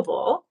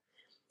lovable.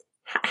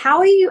 How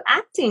are you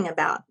acting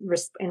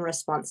in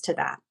response to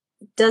that?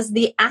 Does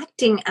the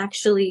acting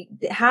actually,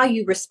 how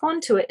you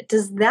respond to it,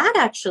 does that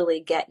actually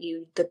get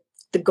you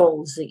the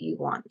goals that you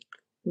want?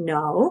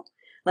 No.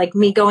 Like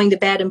me going to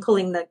bed and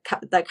pulling the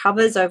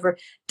covers over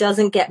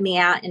doesn't get me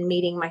out and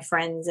meeting my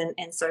friends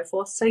and so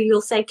forth. So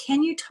you'll say,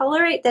 can you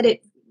tolerate that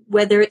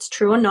whether it's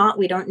true or not,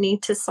 we don't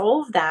need to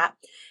solve that.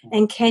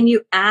 And can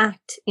you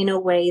act in a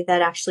way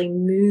that actually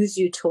moves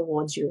you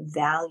towards your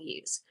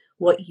values,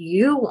 what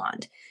you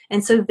want?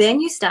 And so then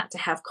you start to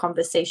have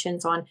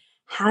conversations on,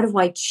 how do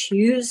I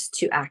choose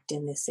to act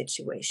in this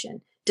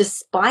situation?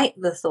 Despite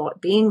the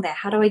thought being there,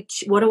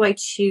 what do I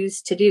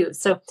choose to do?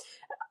 So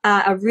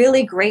a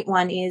really great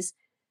one is,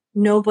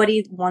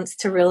 nobody wants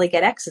to really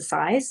get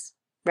exercise,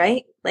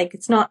 right? Like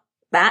it's not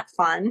that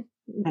fun.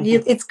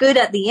 It's good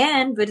at the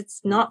end, but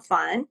it's not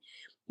fun.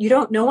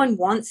 No one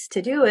wants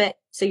to do it.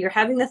 So you're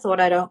having the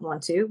thought, I don't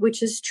want to,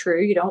 which is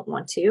true. You don't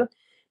want to,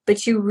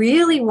 but you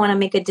really want to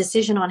make a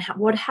decision on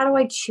how do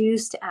I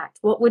choose to act?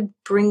 What would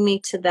bring me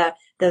to the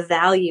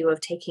value of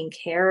taking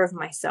care of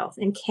myself?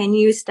 And can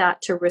you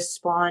start to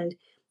respond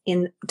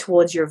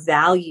towards your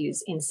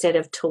values instead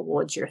of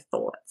towards your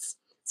thoughts?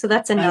 So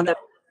that's another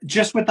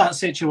just with that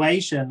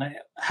situation,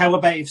 how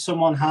about if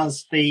someone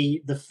has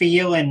the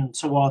feeling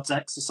towards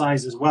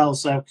exercise as well?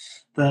 So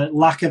the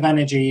lack of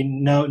energy,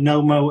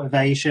 no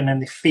motivation,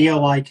 and they feel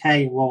like,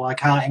 hey, well, I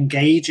can't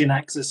engage in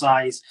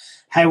exercise.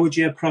 How would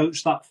you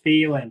approach that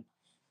feeling?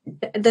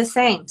 The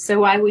same.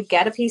 So I would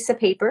get a piece of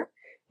paper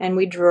and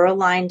we draw a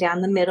line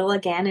down the middle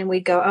again, and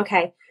we go,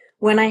 okay,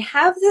 when I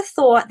have the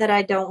thought that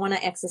I don't want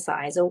to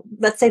exercise, or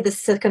let's say the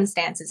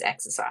circumstances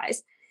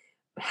exercise,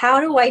 how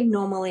do I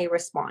normally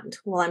respond?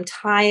 Well, I'm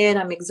tired,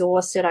 I'm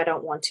exhausted, I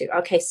don't want to.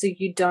 Okay, so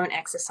you don't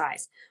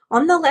exercise.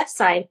 On the left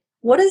side,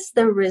 what is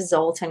the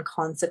result and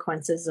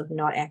consequences of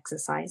not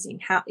exercising?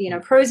 How,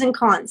 pros and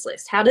cons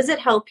list. How does it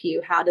help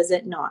you? How does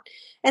it not?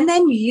 And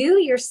then you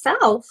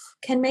yourself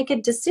can make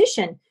a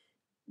decision.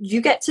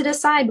 You get to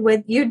decide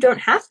whether you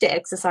don't have to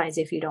exercise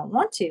if you don't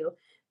want to.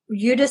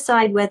 You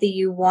decide whether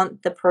you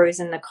want the pros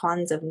and the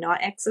cons of not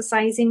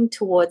exercising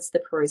towards the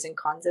pros and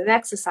cons of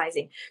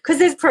exercising, because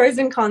there's pros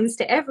and cons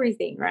to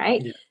everything,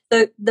 right? Yeah.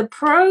 So the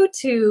pro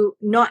to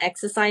not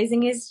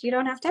exercising is you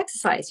don't have to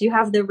exercise. You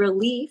have the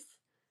relief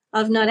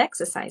of not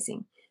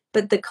exercising.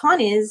 But the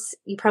con is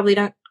you probably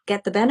don't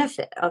get the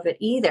benefit of it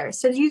either.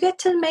 So you get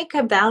to make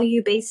a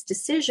value-based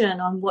decision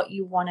on what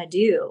you want to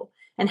do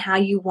and how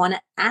you want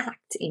to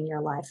act in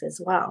your life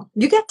as well.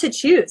 You get to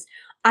choose.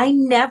 I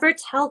never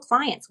tell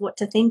clients what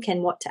to think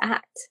and what to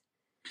act.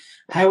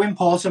 How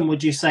important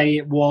would you say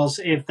it was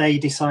if they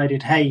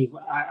decided, hey,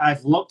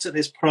 I've looked at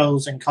this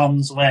pros and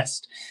cons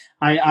list.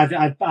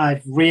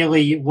 I've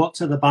really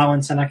looked at the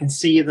balance and I can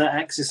see that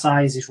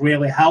exercise is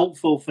really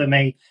helpful for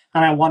me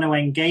and I want to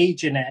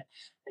engage in it.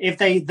 If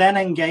they then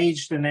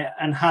engaged in it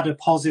and had a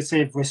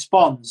positive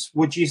response,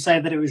 would you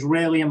say that it was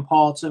really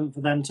important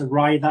for them to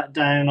write that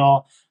down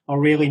or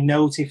really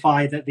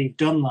notify that they've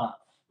done that?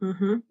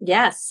 Mm-hmm.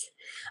 Yes.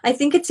 I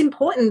think it's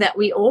important that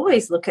we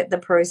always look at the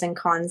pros and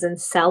cons and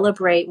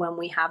celebrate when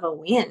we have a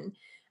win.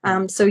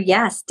 So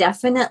yes,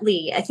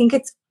 definitely. I think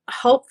it's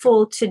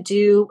helpful to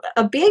do.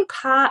 A big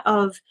part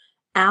of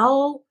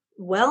our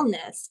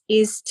wellness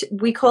is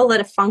we call it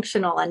a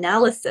functional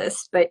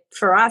analysis, but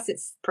for us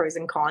it's pros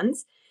and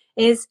cons,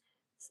 is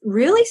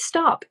really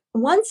stop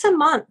once a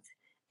month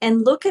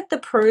and look at the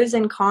pros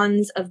and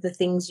cons of the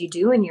things you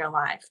do in your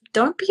life.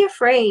 Don't be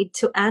afraid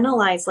to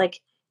analyze,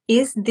 like,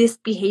 is this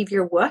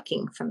behavior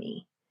working for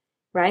me,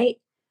 right?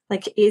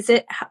 Like,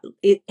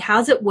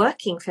 how's it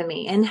working for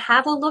me? And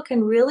have a look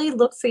and really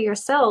look for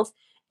yourself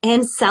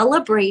and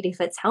celebrate if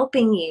it's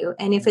helping you.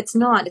 And if it's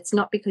not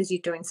because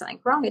you're doing something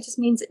wrong. It just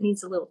means it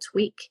needs a little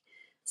tweak.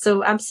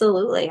 So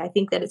absolutely, I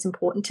think that it's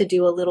important to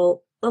do a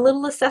little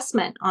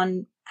assessment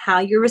on how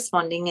you're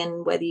responding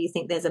and whether you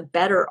think there's a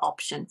better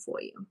option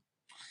for you.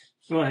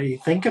 Well, you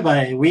think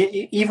about it.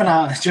 We even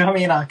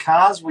our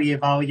cars we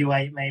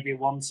evaluate maybe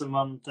once a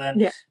month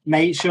and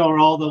make sure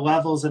all the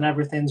levels and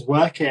everything's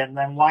working.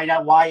 Then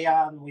why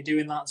aren't we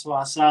doing that to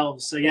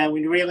ourselves? So yeah,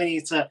 we really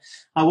need to.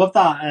 I love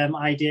that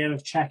idea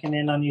of checking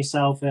in on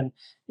yourself and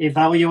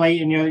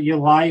evaluating your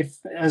life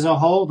as a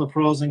whole, the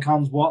pros and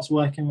cons, what's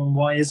working and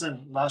what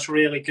isn't. That's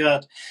really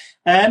good.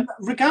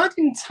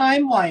 Regarding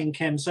timeline,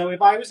 Kim. So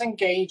if I was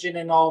engaging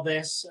in all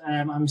this,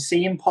 I'm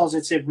seeing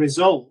positive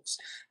results.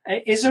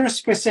 Is there a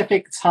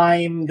specific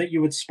time that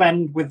you would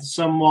spend with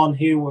someone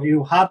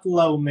who had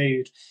low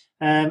mood?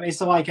 Is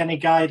there like any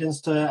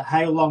guidance to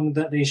how long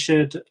that they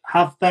should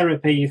have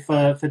therapy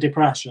for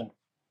depression?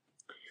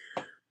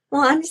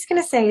 Well, I'm just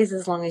going to say is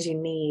as long as you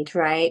need,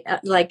 right?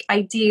 Like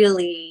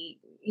ideally,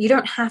 you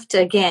don't have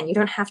to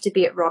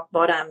be at rock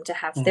bottom to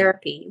have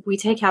therapy. We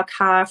take our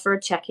car for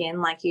a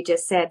check-in, like you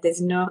just said.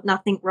 There's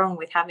nothing wrong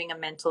with having a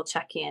mental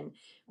check-in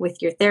with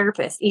your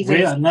therapist.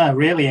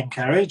 Really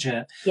encourage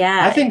it.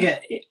 Yeah. I think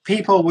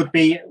it'd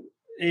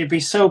be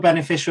so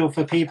beneficial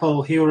for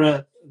people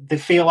who they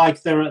feel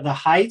like they're at the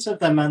height of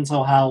their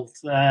mental health,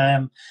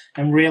 and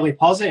really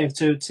positive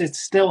to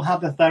still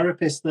have a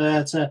therapist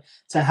there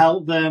to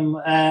help them.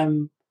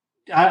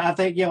 I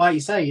think, like you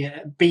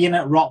say, being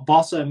at rock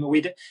bottom,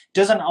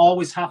 doesn't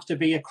always have to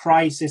be a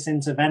crisis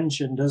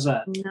intervention, does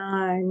it?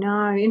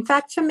 No. In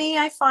fact, for me,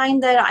 I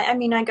find that,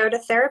 I go to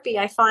therapy,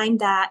 I find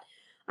that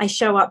I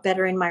show up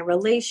better in my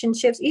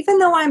relationships, even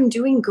though I'm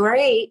doing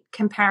great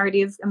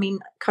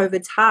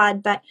COVID's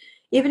hard, but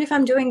even if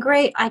I'm doing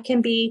great, I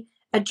can be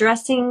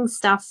addressing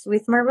stuff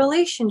with my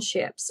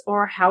relationships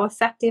or how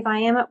effective I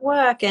am at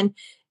work. And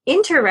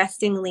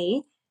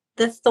interestingly,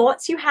 the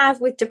thoughts you have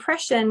with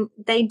depression,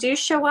 they do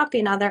show up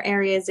in other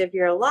areas of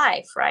your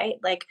life, right?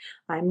 Like,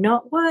 I'm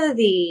not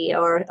worthy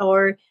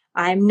or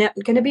I'm not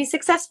going to be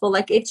successful.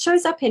 Like, it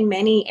shows up in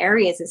many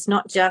areas. It's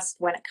not just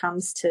when it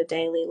comes to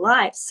daily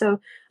life. So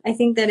I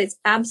think that it's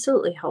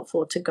absolutely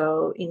helpful to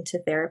go into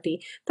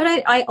therapy.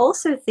 But I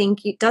also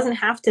think it doesn't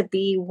have to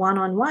be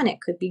one-on-one.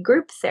 It could be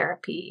group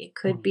therapy. It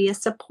could be a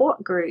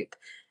support group.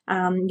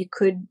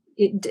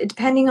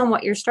 Depending on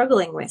what you're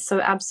struggling with.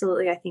 So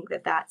absolutely, I think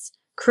that that's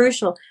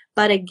crucial.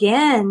 But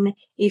again,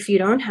 if you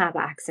don't have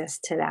access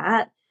to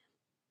that,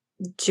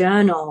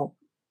 journal,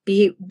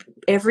 Be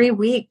every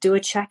week, do a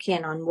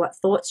check-in on what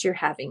thoughts you're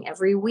having.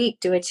 Every week,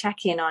 do a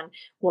check-in on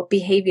what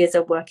behaviors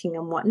are working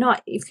and what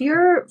not. If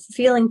you're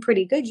feeling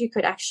pretty good, you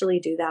could actually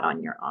do that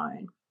on your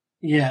own.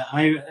 Yeah,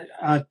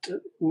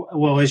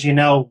 well, as you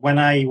know, when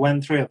I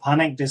went through a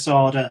panic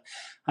disorder,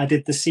 I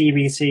did the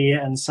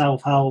CBT and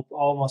self-help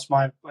almost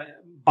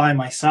by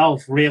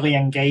myself, really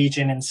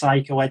engaging in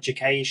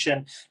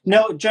psychoeducation.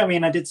 No, do you know what I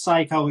mean? I did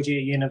psychology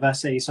at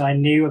university, so I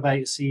knew about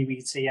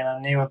CBT and I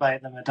knew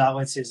about the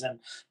modalities and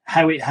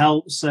how it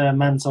helps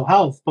mental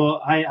health, but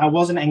I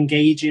wasn't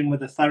engaging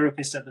with a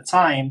therapist at the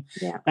time.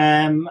 Yeah.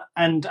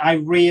 And I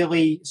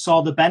really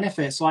saw the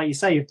benefits, like you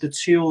say, of the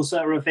tools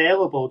that are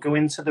available. Go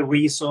into the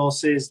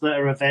resources that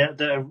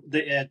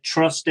are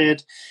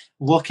trusted,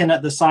 looking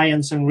at the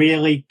science and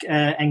really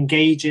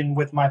engaging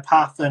with my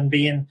path and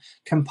being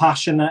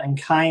compassionate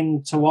and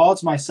kind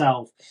towards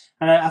myself.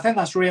 And I think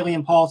that's really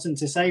important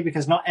to say,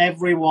 because not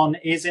everyone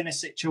is in a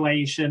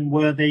situation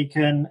where they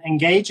can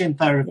engage in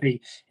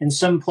therapy. In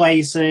some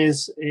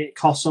places, it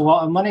costs a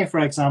lot of money,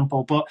 for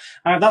example. But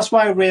that's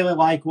why I really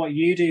like what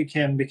you do,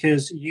 Kim,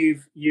 because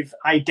you've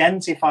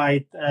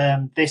identified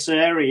this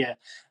area,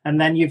 and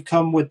then you've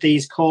come with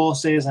these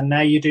courses, and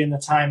now you're doing the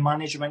time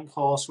management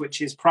course, which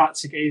is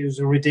practically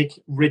a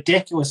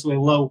ridiculously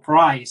low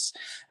price.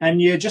 And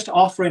you're just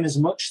offering as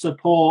much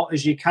support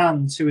as you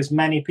can to as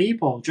many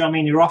people. Do you know what I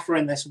mean? You're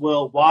offering this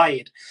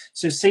worldwide.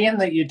 So seeing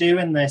that you're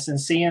doing this and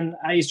seeing,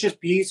 it's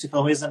just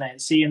beautiful, isn't it?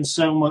 Seeing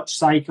so much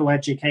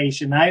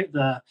psychoeducation out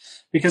there.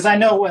 Because I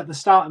know at the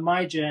start of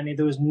my journey,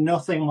 there was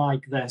nothing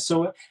like this.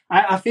 So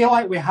I feel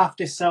like we have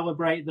to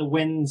celebrate the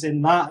wins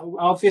in that.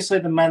 Obviously,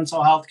 the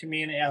mental health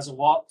community has a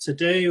lot to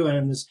do,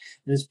 and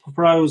there's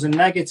pros and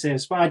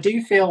negatives. But I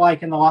do feel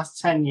like in the last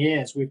 10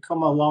 years, we've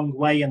come a long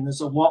way, and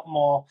there's a lot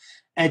more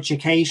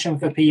education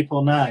for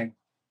people now.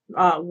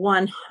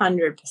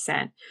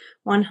 100%.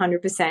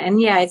 100%.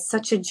 And yeah, it's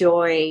such a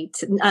joy.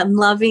 I'm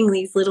loving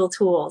these little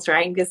tools,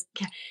 right? Because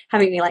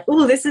having me like,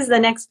 oh, this is the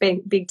next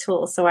big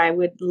tool. So I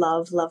would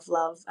love.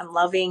 I'm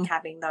loving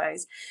having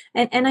those.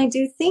 And I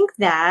do think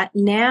that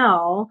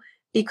now,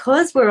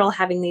 because we're all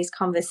having these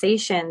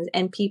conversations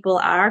and people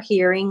are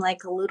hearing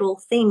like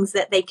little things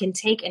that they can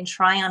take and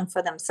try on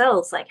for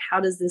themselves, like,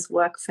 how does this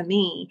work for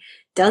me?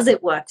 Does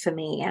it work for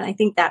me? And I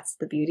think that's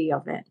the beauty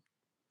of it.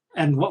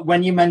 And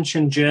when you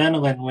mentioned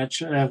journaling,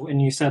 which when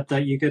you said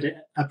that you could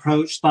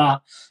approach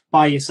that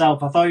by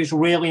yourself, I thought it was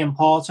really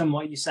important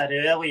what you said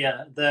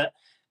earlier, that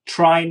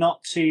try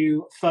not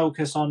to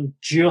focus on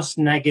just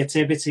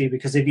negativity,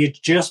 because if you're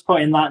just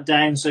putting that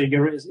down, so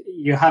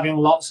you're having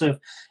lots of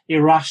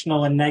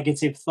irrational and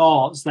negative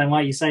thoughts, then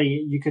like you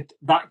say,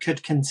 that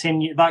could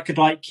continue, that could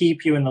like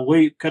keep you in the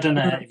loop, couldn't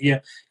it? If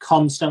you're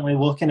constantly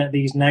looking at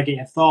these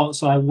negative thoughts.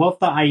 So I love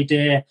that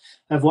idea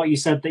of what you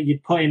said, that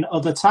you'd put in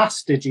other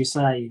tasks, did you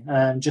say,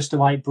 just to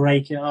like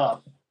break it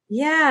up?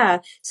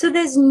 Yeah. So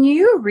there's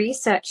new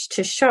research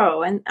to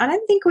show, and I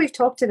don't think we've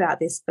talked about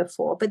this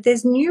before, but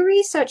there's new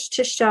research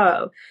to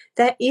show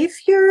that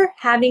if you're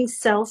having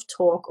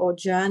self-talk or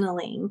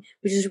journaling,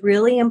 which is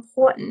really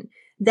important,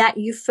 that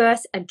you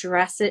first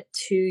address it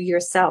to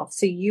yourself.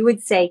 So you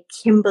would say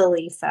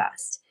Kimberly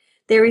first.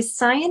 There is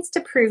science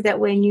to prove that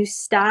when you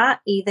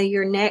start either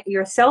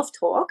your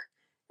self-talk,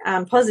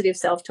 positive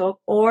self-talk,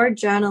 or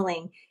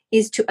journaling,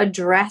 is to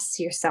address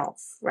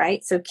yourself,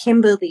 right? So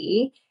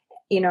Kimberly,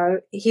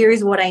 here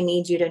is what I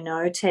need you to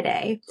know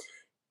today.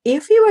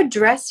 If you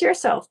address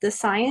yourself, the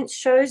science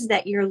shows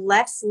that you're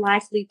less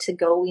likely to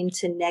go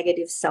into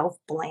negative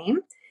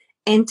self-blame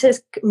and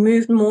to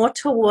move more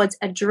towards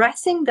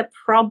addressing the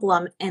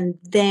problem and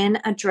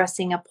then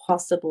addressing a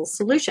possible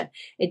solution.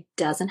 It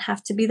doesn't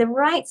have to be the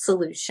right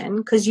solution,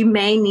 because you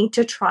may need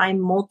to try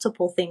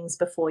multiple things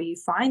before you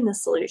find the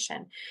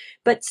solution.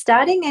 But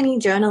starting any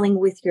journaling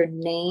with your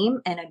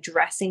name and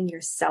addressing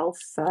yourself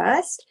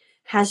first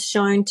has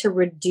shown to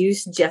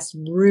reduce just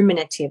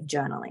ruminative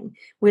journaling.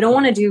 We don't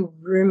want to do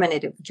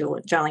ruminative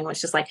journaling, which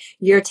is just like,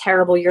 you're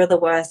terrible, you're the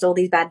worst, all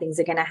these bad things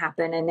are going to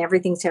happen and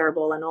everything's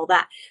terrible and all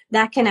that.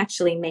 That can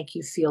actually make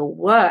you feel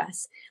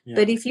worse. Yeah.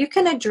 But if you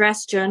can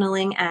address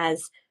journaling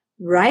as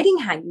writing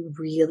how you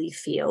really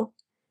feel,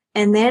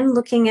 and then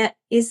looking at,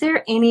 is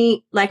there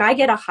any, like I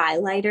get a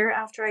highlighter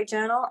after I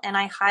journal, and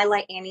I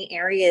highlight any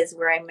areas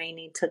where I may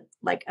need to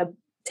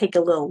take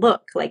a little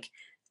look, like,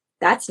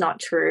 that's not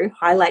true.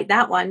 Highlight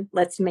that one.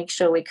 Let's make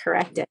sure we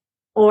correct it.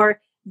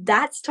 Or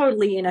that's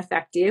totally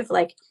ineffective.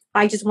 Like,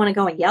 I just want to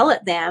go and yell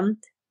at them.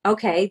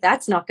 Okay,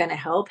 that's not going to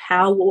help.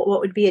 What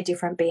would be a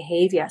different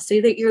behavior?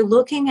 So that you're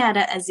looking at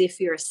it as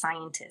if you're a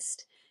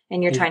scientist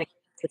and you're trying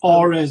to.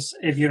 Or as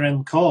if you're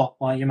in court,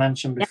 like you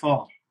mentioned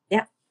before.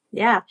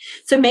 Yeah.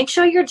 So make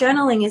sure your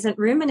journaling isn't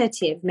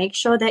ruminative. Make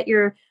sure that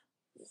you're,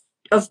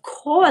 of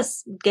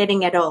course,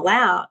 getting it all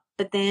out,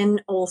 but then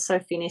also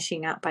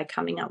finishing up by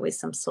coming up with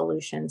some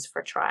solutions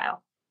for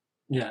trial.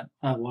 Yeah,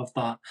 I love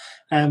that.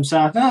 So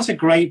I think that's a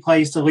great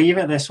place to leave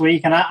it this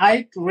week. And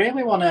I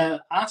really want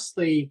to ask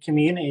the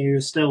community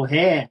who's still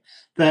here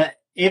that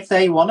if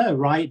they want to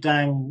write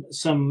down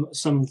some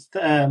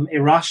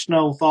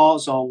irrational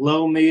thoughts or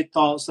low mood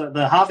thoughts that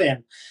they're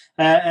having,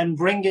 and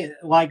bring it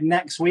like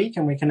next week,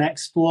 and we can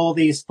explore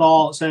these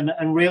thoughts and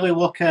really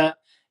look at,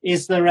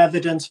 is there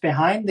evidence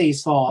behind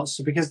these thoughts?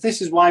 Because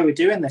this is why we're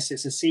doing this.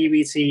 It's a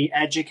CBT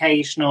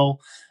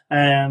educational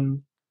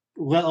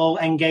little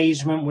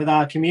engagement with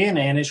our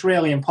community, and it's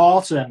really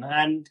important.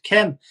 And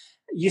Kim,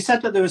 you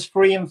said that there was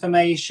free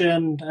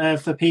information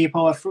for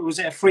people. Was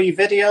it a free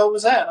video,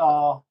 was it?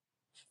 Or...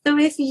 So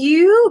if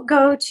you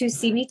go to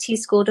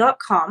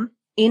cbtschool.com,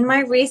 in my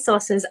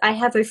resources, I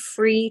have a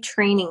free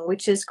training,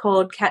 which is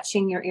called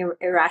Catching Your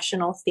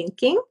Irrational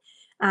Thinking.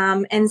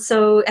 And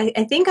so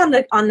I think on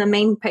the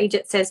main page,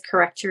 it says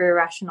Correct Your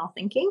Irrational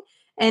Thinking.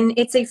 And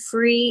it's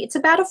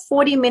about a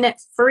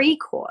 40-minute free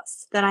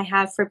course that I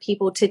have for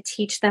people to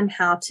teach them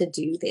how to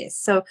do this.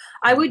 So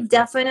I would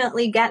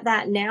definitely get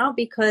that now,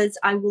 because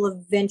I will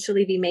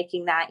eventually be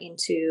making that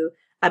into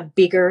a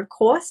bigger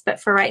course. But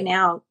for right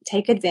now,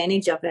 take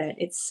advantage of it.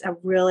 It's a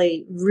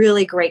really,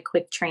 really great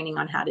quick training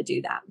on how to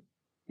do that.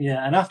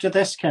 Yeah, and after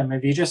this, Kim,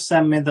 if you just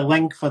send me the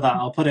link for that,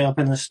 I'll put it up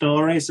in the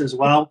stories as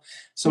well.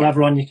 So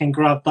everyone, you can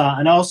grab that.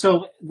 And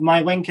also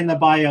my link in the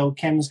bio,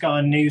 Kim's got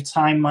a new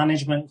time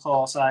management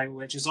course out,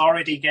 which is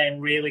already getting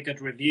really good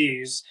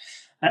reviews.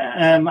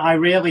 I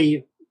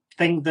really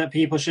think that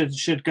people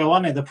should go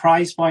on it. The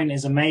price point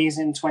is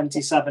amazing,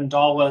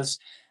 $27.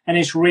 And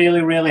it's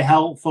really, really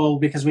helpful,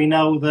 because we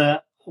know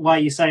that,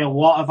 like you say, a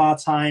lot of our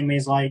time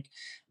is like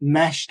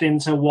meshed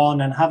into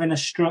one, and having a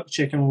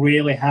structure can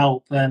really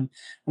help. And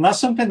that's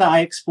something that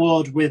I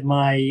explored with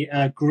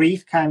my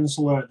grief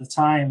counselor at the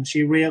time.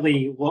 She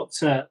really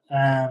looked at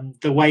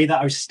the way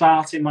that I was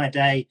starting my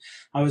day.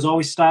 I was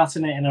always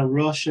starting it in a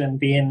rush and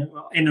being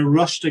in a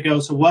rush to go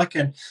to work.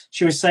 And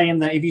she was saying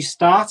that if you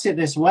start it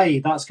this way,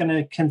 that's going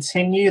to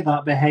continue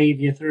that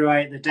behavior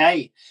throughout the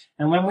day.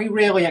 And when we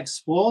really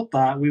explored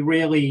that, we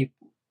really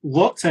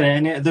looked at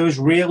it, and there was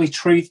really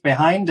truth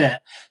behind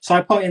it. So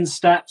I put in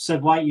steps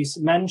of, like you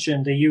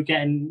mentioned, are you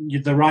getting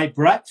the right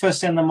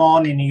breakfast in the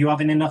morning? Are you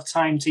having enough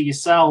time to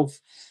yourself?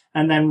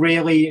 And then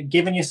really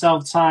giving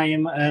yourself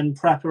time and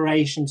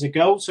preparation to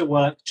go to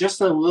work.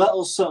 Just a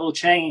little subtle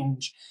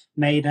change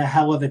made a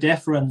hell of a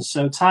difference.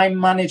 So time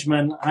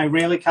management, I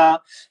really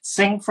can't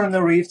sing from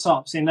the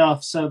rooftops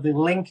enough. So the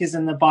link is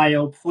in the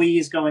bio.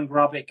 Please go and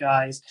grab it,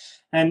 guys.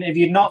 And if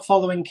you're not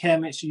following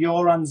Kim, it's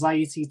Your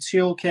Anxiety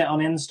Toolkit on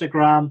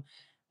Instagram.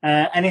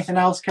 Anything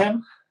else,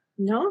 Kim?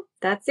 No,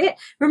 that's it.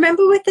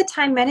 Remember, with the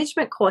time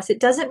management course, it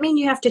doesn't mean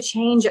you have to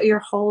change your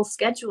whole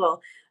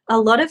schedule. A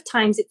lot of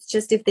times it's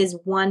just if there's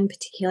one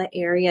particular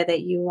area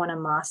that you want to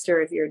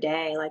master of your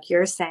day, like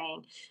you're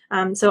saying.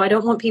 So I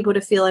don't want people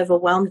to feel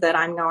overwhelmed that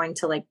I'm going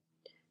to like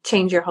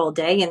change your whole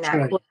day in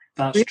that course.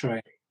 That's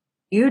true.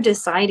 You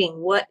deciding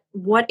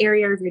what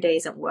area of your day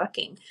isn't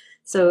working.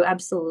 So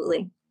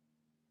absolutely.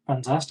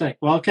 Fantastic.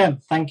 Well,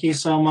 Kim, thank you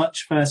so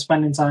much for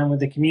spending time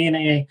with the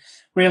community.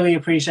 Really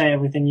appreciate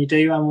everything you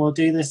do, and we'll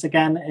do this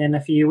again in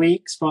a few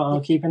weeks, but I'll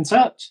keep in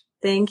touch.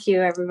 Thank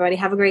you, everybody.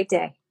 Have a great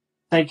day.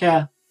 Take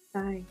care.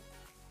 Bye.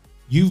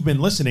 You've been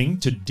listening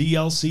to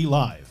DLC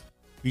Live.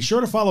 Be sure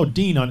to follow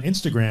Dean on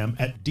Instagram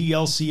at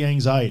DLC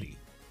Anxiety.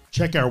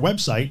 Check our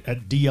website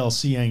at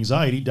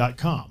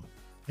dlcanxiety.com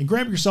and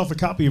grab yourself a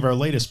copy of our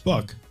latest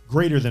book,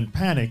 Greater Than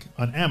Panic,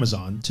 on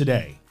Amazon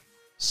today.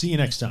 See you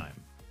next time.